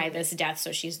upset by this death.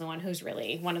 So she's the one who's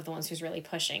really one of the ones who's really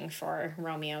pushing for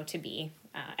Romeo to be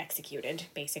executed,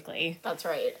 basically. That's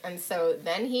right. And so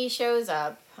then he shows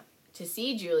up to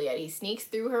see Juliet. He sneaks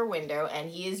through her window,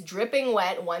 and he is dripping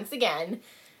wet once again.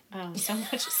 Oh, so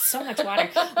much water.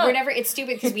 It's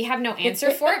stupid because we have no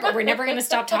answer for it, but we're never going to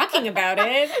stop talking about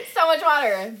it. So much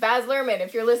water. Baz Luhrmann,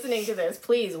 if you're listening to this,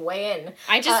 please weigh in.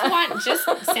 I just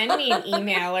send me an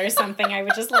email or something. I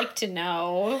would just like to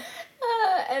know.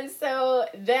 And so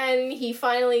then he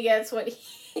finally gets what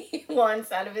he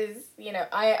wants out of his,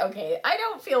 I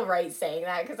don't feel right saying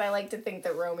that because I like to think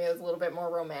that Romeo is a little bit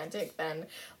more romantic than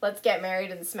let's get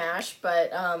married and smash,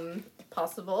 but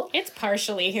possible. It's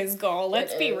partially his goal.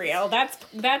 Let's be real.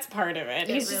 That's part of it.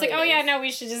 He's just really like, oh yeah, no,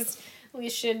 we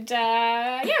should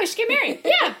get married.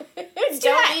 Yeah.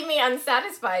 Don't leave me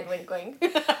unsatisfied, wink wink.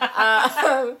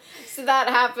 So that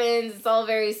happens. It's all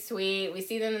very sweet. We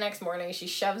see them the next morning. She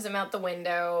shoves him out the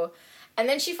window. And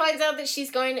then she finds out that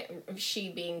she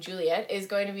being Juliet, is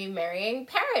going to be marrying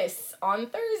Paris on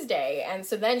Thursday. And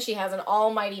so then she has an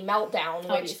almighty meltdown, which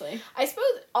obviously. I suppose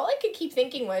all I could keep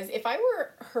thinking was, if I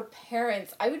were her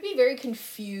parents, I would be very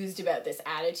confused about this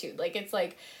attitude. Like, it's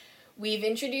like, we've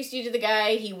introduced you to the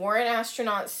guy, he wore an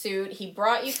astronaut suit, he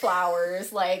brought you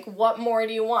flowers, like, what more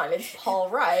do you want? It's Paul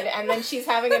Rudd. And then she's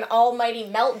having an almighty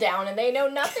meltdown, and they know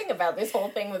nothing about this whole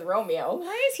thing with Romeo.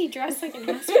 Why is he dressed like an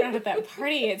astronaut at that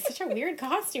party? It's such a weird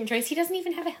costume choice. He doesn't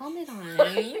even have a helmet on.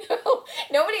 I know.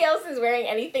 Nobody else is wearing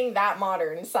anything that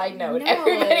modern, side note. No.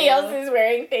 Everybody else is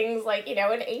wearing things like,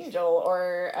 an angel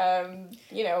or,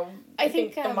 I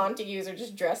think the Montagues are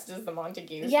just dressed as the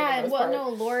Montagues. Yeah, no,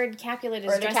 Lord Capulet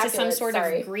is dressed as some sort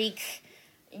of Greek.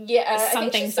 Yeah, something. I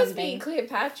think she's supposed to be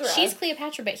Cleopatra. She's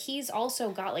Cleopatra, but he's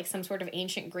also got like some sort of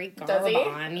ancient Greek garb on.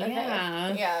 Okay.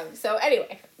 Yeah. Yeah. So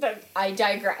anyway, I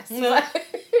digress.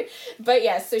 But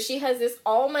yes, so she has this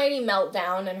almighty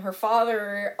meltdown, and her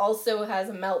father also has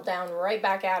a meltdown right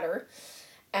back at her.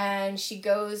 And she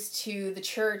goes to the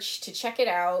church to check it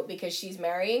out because she's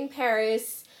marrying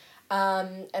Paris.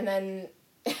 And then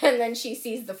she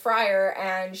sees the friar,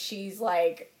 and she's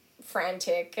like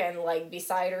frantic and like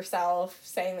beside herself,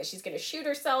 saying that she's going to shoot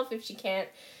herself if she can't,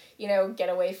 get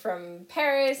away from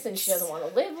Paris, and she doesn't want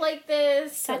to live like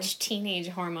this. Such teenage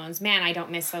hormones. Man, I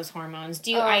don't miss those hormones.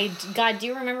 Do you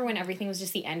remember when everything was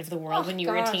just the end of the world when you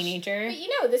were a teenager?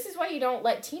 But this is why you don't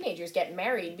let teenagers get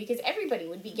married, because everybody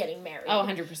would be getting married. Oh,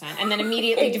 100%. And then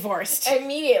immediately divorced.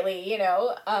 Immediately,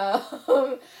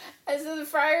 and so the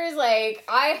friar is like,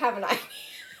 I have an idea.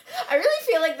 I really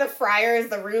feel like the friar is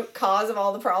the root cause of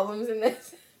all the problems in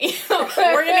this. We're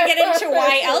gonna get into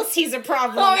why else he's a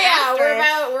problem. Oh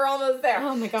yeah, we're almost there.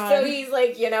 Oh my god. So he's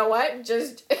like, you know what?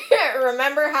 Just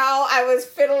remember how I was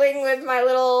fiddling with my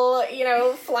little,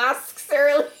 flasks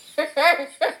earlier.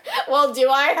 Well, do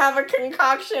I have a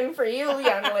concoction for you,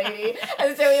 young lady?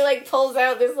 And so he like pulls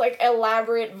out this like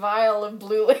elaborate vial of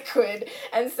blue liquid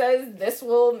and says, this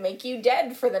will make you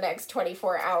dead for the next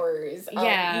 24 hours. You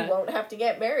won't have to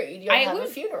get married. You'll have a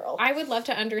funeral. I would love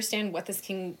to understand what this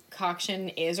concoction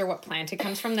is or what plant it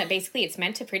comes from. That basically it's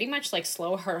meant to pretty much like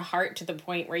slow her heart to the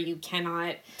point where you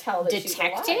cannot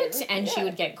detect it, and she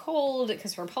would get cold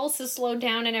because her pulse is slowed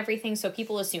down and everything, so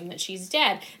people assume that she's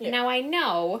dead. Yeah. Now I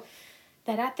know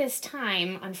that at this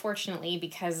time, unfortunately,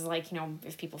 because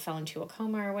if people fell into a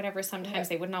coma or whatever, sometimes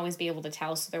they wouldn't always be able to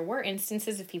tell. So there were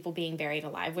instances of people being buried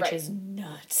alive, which is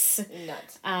nuts.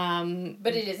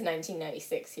 But it is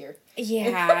 1996 here.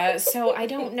 Yeah, so I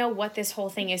don't know what this whole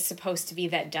thing is supposed to be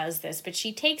that does this, but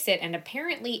she takes it, and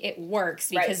apparently it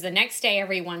works, because the next day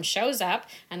everyone shows up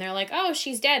and they're like, oh,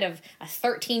 she's dead of a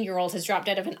 13-year-old has dropped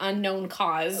dead of an unknown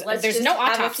cause. There's no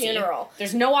autopsy.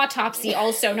 There's no autopsy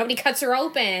also. Nobody cuts her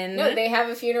open. No, they have have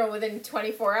a funeral within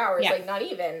 24 hours, Yeah. like not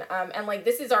even. And like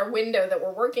this is our window that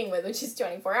we're working with, which is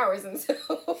 24 hours. And so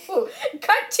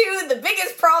cut to the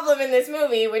biggest problem in this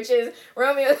movie, which is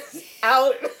Romeo's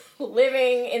out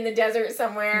living in the desert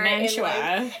somewhere.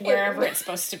 Mantua, wherever it's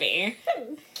supposed to be.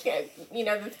 You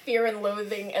know, the fear and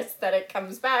loathing aesthetic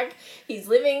comes back. He's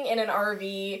living in an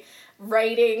RV,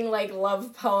 writing like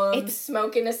love poems,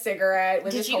 smoking a cigarette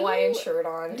with his Hawaiian shirt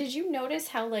on. Did you notice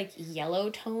how like yellow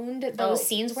toned those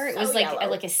scenes were? It was like yellow.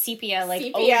 like a sepia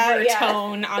Sepia,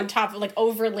 overtone on top of like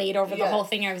overlaid over the whole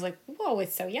thing. I was like, whoa,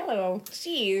 it's so yellow.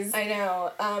 Jeez. I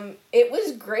know. It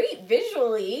was great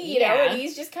visually, you know, and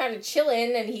he's just kind of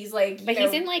chilling and he's like, but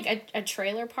he's in like a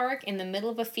trailer park in the middle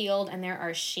of a field and there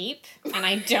are sheep and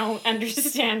I don't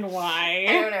understand why.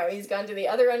 I don't know. He's gone to the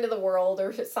other end of the world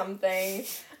or something.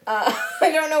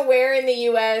 I don't know where in the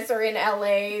U.S. or in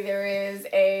L.A. there is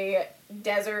a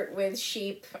desert with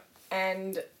sheep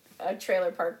and a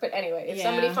trailer park. But anyway, if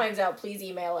somebody finds out, please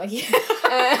email us.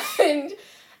 Yeah.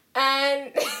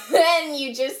 And then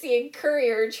you just see a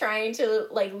courier trying to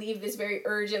like leave this very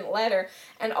urgent letter.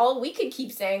 And all we could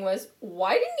keep saying was,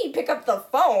 why didn't he pick up the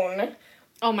phone?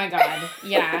 Oh my god,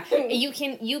 yeah.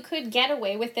 You could get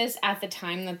away with this at the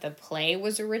time that the play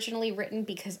was originally written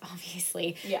because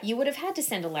obviously you would have had to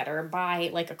send a letter by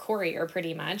like a courier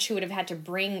pretty much who would have had to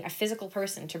bring a physical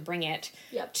person to bring it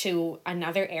to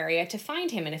another area to find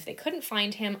him. And if they couldn't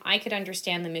find him, I could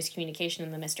understand the miscommunication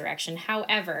and the misdirection.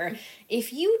 However,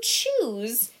 if you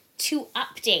choose to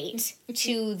update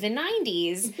to the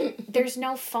 90s, there's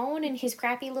no phone in his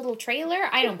crappy little trailer?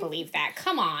 I don't believe that.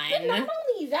 Come on. But not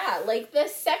only that, like the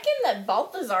second that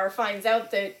Balthazar finds out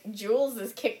that Jules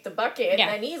has kicked the bucket,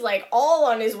 then he's like all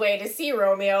on his way to see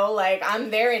Romeo, like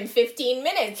I'm there in 15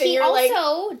 minutes. And he you're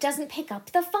also doesn't pick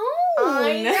up the phone.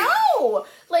 I know!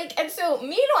 Like, and so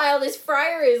meanwhile, this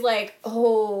friar is like,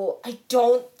 oh, I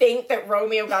don't think that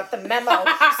Romeo got the memo. So then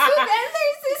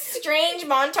there's this strange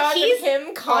montage of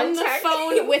him contacting... on the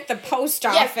phone with the post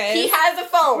office. Yes, he has a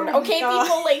phone. Okay,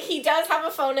 people, like, he does have a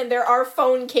phone, and there are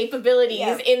phone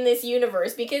capabilities in this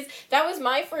universe, because that was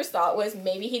my first thought, was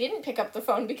maybe he didn't pick up the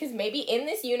phone, because maybe in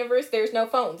this universe, there's no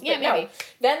phones. Yeah, but maybe. No.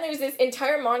 Then there's this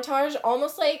entire montage,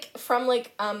 almost like from,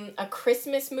 like, a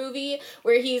Christmas movie,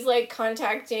 where he's, like,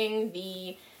 contacting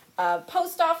the...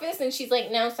 post office, and she's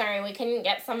like, no, sorry, we couldn't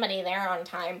get somebody there on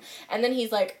time. And then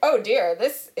he's like, oh dear,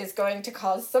 this is going to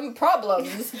cause some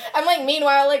problems. And like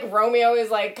meanwhile, like Romeo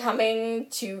is like coming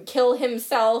to kill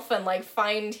himself and like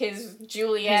find his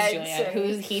Juliet,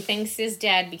 who he thinks is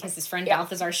dead because his friend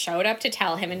Balthazar showed up to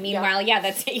tell him. And meanwhile,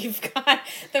 that's it. You've got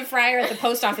the friar at the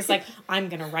post office like, I'm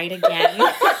gonna write again.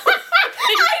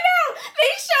 I know!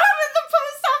 They show him at the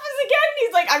post office again, and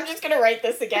he's like, I'm just gonna write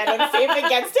this again and see if it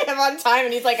gets to him on time.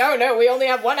 And he's like, oh no, we only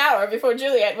have 1 hour before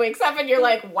Juliet wakes up. And you're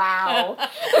like, wow.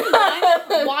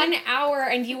 1 hour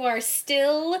and you are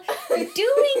still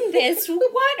doing this.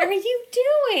 What are you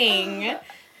doing?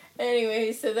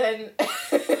 Anyway, so then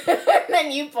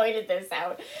then you pointed this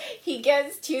out. He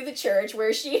gets to the church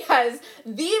where she has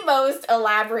the most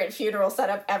elaborate funeral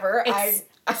setup ever.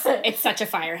 It's such a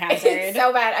fire hazard. It's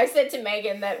so bad. I said to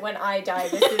Megan that when I die,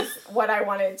 this is what I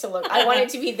wanted to look. I wanted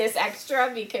to be this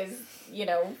extra because, you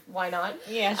know, why not?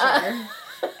 Yeah, sure.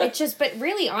 But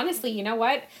really, honestly, you know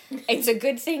what? It's a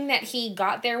good thing that he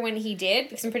got there when he did,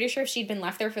 because I'm pretty sure if she'd been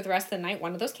left there for the rest of the night,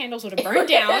 one of those candles would have burned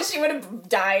down. She would have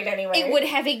died anyway. It would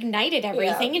have ignited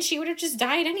everything, and she would have just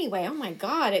died anyway. Oh my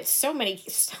god, it's so many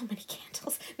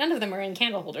candles. None of them are in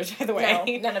candle holders, by the way.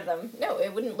 No, none of them. No,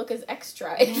 it wouldn't look as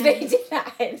extra if they did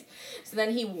that. So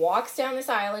then he walks down this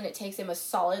aisle, and it takes him a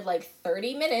solid,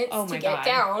 30 minutes to get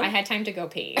down. I had time to go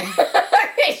pee.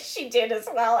 She did as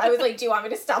well. I was like, do you want me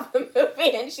to stop the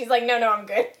movie? And she's like, no, I'm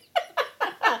good.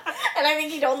 And I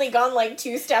think he'd only gone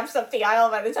 2 steps up the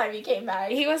aisle by the time he came back.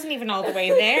 He wasn't even all the way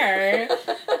there.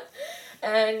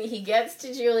 And he gets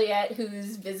to Juliet,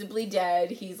 who's visibly dead.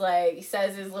 He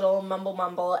says his little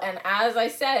mumble. And as I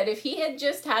said, if he had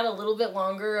just had a little bit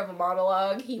longer of a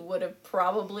monologue, he would have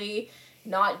probably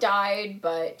not died,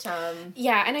 but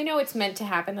yeah, and I know it's meant to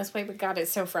happen this way, but God,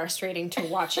 it's so frustrating to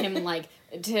watch him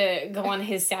to go on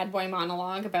his sad boy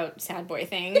monologue about sad boy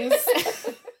things.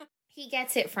 He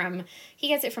gets it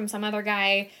from some other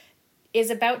guy, is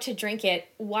about to drink it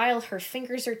while her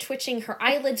fingers are twitching, her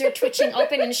eyelids are twitching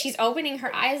open, and she's opening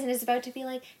her eyes and is about to be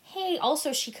like, hey,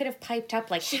 also she could have piped up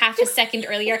half a second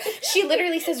earlier. She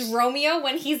literally says Romeo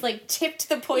when he's tipped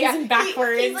the poison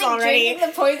backwards he's already. Drinking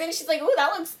the poison. She's like, ooh,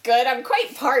 that looks good. I'm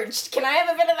quite parched. Can I have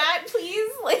a bit of that,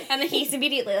 please? And then he's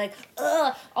immediately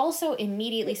ugh. Also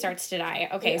immediately starts to die.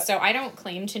 Okay, so I don't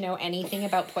claim to know anything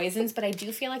about poisons, but I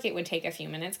do feel like it would take a few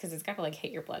minutes because it's got to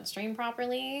hit your bloodstream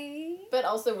properly. But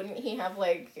also, wouldn't he have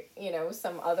like, you know,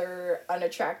 some other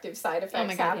unattractive side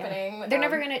effects happening. Yeah.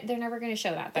 They're never gonna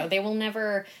show that though. They will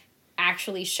never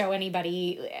actually show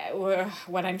anybody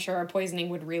what I'm sure a poisoning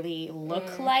would really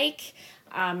look like,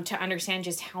 to understand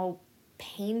just how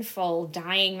painful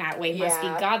dying that way must be.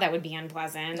 God, that would be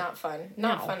unpleasant. Not fun.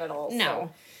 Not fun at all.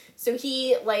 No. So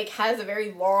he, like, has a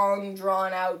very long,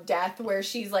 drawn-out death where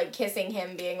she's, like, kissing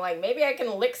him, being like, maybe I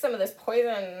can lick some of this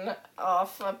poison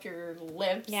off up your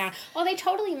lips. Yeah. Well, they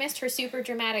totally missed her super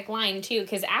dramatic line, too,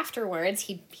 because afterwards,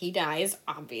 he dies,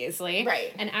 obviously.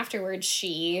 Right. And afterwards,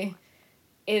 she's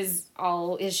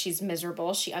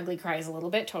miserable. She ugly cries a little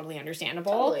bit, totally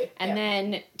understandable. Totally, and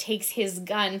then takes his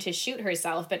gun to shoot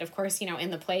herself. But of course, you know,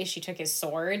 in the play, she took his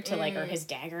sword to or his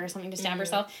dagger or something to stab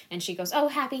herself. And she goes, "Oh,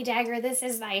 happy dagger, this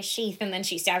is thy sheath." And then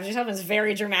she stabs herself. It's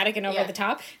very dramatic and over the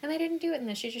top. And they didn't do it. And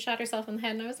then she just shot herself in the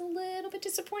head. And I was a little bit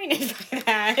disappointed by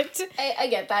that. I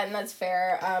get that, and that's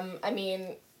fair. I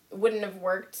mean, wouldn't have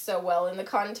worked so well in the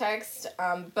context,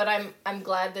 but I'm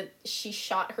glad that she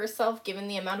shot herself given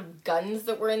the amount of guns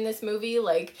that were in this movie.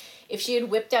 Like, if she had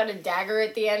whipped out a dagger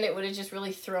at the end, it would have just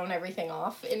really thrown everything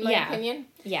off, in my opinion.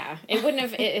 Yeah, it wouldn't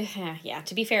have,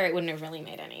 to be fair, it wouldn't have really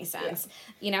made any sense.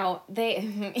 You know,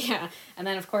 and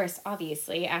then of course,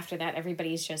 obviously, after that,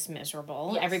 everybody's just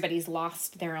miserable. Yes. Everybody's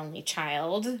lost their only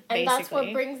child, and basically. That's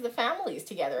what brings the families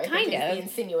together, I think, is the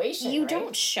insinuation, You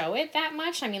don't show it that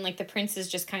much. I mean, like, the prince is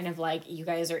just kind of like, you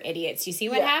guys are idiots. You see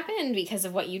what happened because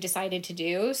of what you decided to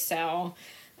do, so...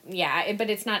 Yeah,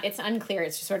 but it's unclear.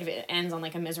 It's just sort of, it ends on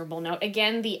like a miserable note.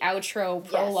 Again, the outro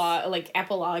prologue, like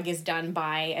epilogue, is done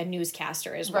by a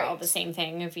newscaster as well. Right. The same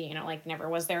thing of, you know, like, never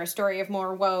was there a story of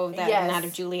more woe than that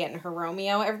of Juliet and her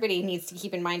Romeo. Everybody needs to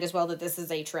keep in mind as well that this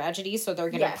is a tragedy, so they're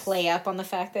going to play up on the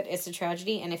fact that it's a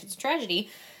tragedy, and if it's a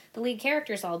tragedy, the lead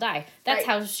characters all die. That's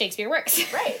how Shakespeare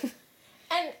works. Right.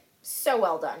 And so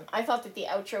well done. I thought that the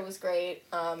outro was great.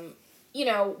 You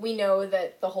know, we know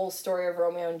that the whole story of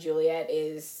Romeo and Juliet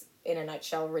is, in a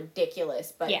nutshell,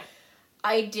 ridiculous. But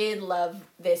I did love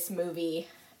this movie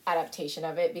adaptation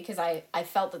of it because I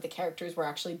felt that the characters were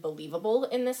actually believable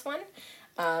in this one.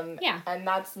 And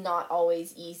that's not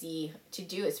always easy to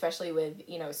do, especially with,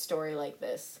 you know, a story like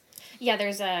this. Yeah,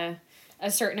 there's a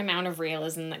certain amount of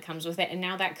realism that comes with it, and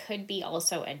now that could be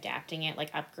also adapting it,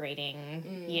 like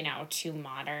upgrading, you know, to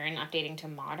modern, updating to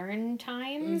modern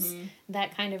times.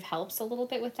 That kind of helps a little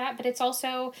bit with that, but it's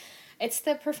also, it's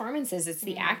the performances, it's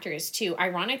the actors too.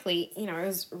 Ironically, you know, I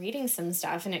was reading some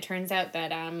stuff, and it turns out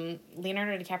that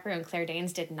Leonardo DiCaprio and Claire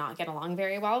Danes did not get along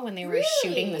very well when they were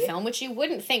shooting the film, which you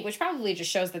wouldn't think, which probably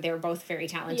just shows that they were both very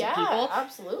talented people. Yeah,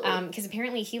 absolutely. Because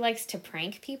apparently he likes to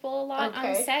prank people a lot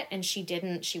on set, and she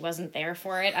wasn't there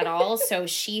for it at all. So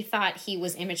she thought he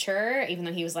was immature, even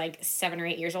though he was like 7 or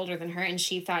 8 years older than her, and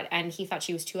he thought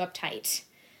she was too uptight,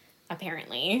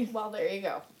 apparently. Well, there you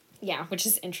go. Yeah, which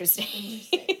is interesting.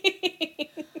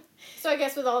 So I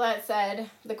guess with all that said,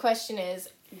 the question is,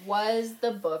 was the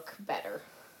book better?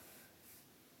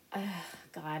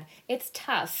 God, it's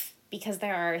tough because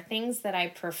there are things that I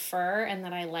prefer and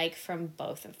that I like from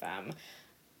both of them.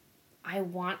 I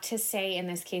want to say in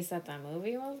this case that the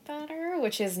movie was better,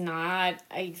 which is not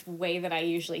a way that I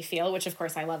usually feel, which of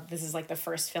course I love. This is like the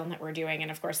first film that we're doing,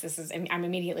 and of course I'm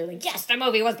immediately like, yes, the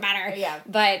movie was better. Yeah.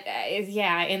 But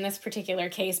in this particular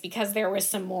case, because there was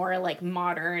some more like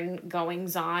modern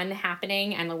goings on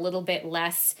happening and a little bit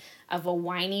less of a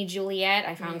whiny Juliet,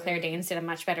 I found Claire Danes did a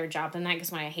much better job than that,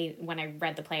 because when I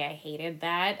read the play, I hated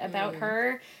that about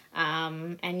her.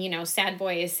 And you know, sad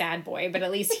boy is sad boy, but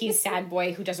at least he's sad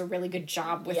boy who does a really good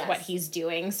job with what he's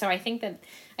doing. So I think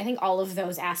all of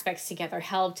those aspects together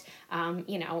helped.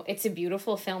 You know, it's a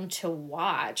beautiful film to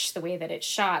watch, the way that it's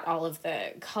shot, all of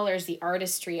the colors, the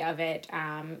artistry of it,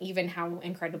 even how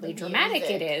incredibly dramatic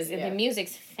it is. The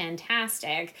music's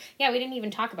fantastic. Yeah, we didn't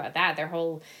even talk about that. Their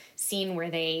whole scene where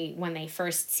when they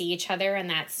first see each other and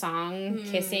that song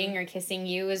Kissing or Kissing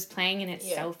You is playing, and it's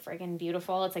so friggin'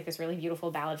 beautiful. It's like this really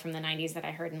beautiful ballad from the 90s that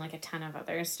I heard in like a ton of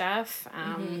other stuff,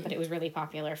 but it was really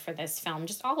popular for this film.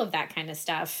 Just all of that kind of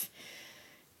stuff.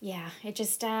 Yeah, it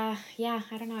just I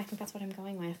don't know, I think that's what I'm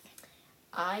going with.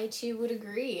 I too would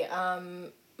agree.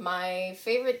 My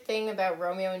favorite thing about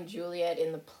Romeo and Juliet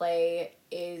in the play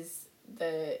is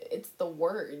it's the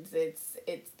words. It's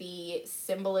the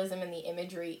symbolism and the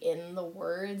imagery in the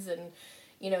words, and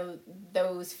you know,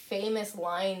 those famous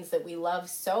lines that we love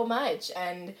so much.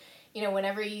 And you know,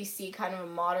 whenever you see kind of a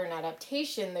modern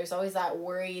adaptation, there's always that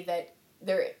worry that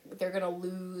they're gonna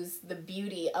lose the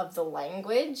beauty of the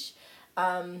language.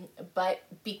 But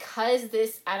because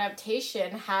this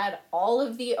adaptation had all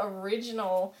of the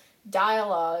original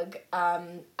dialogue,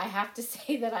 I have to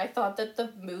say that I thought that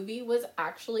the movie was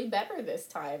actually better this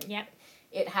time. Yep.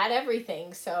 It had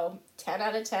everything, so 10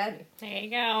 out of 10. There you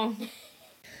go.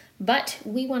 But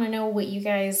we want to know what you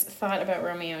guys thought about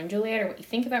Romeo and Juliet, or what you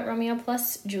think about Romeo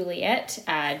plus Juliet.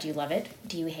 Do you love it?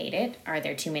 Do you hate it? Are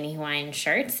there too many Hawaiian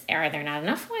shirts? Are there not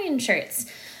enough Hawaiian shirts?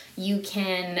 You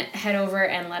can head over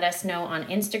and let us know on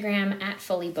Instagram at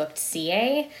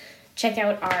fullybookedca. Check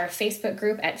out our Facebook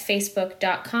group at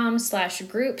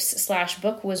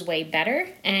facebook.com/groups/bookwaswaybetter.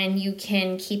 And you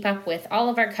can keep up with all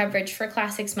of our coverage for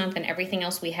Classics Month and everything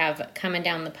else we have coming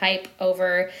down the pipe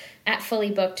over at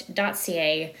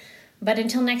fullybooked.ca. But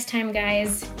until next time,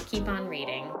 guys, keep on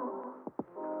reading.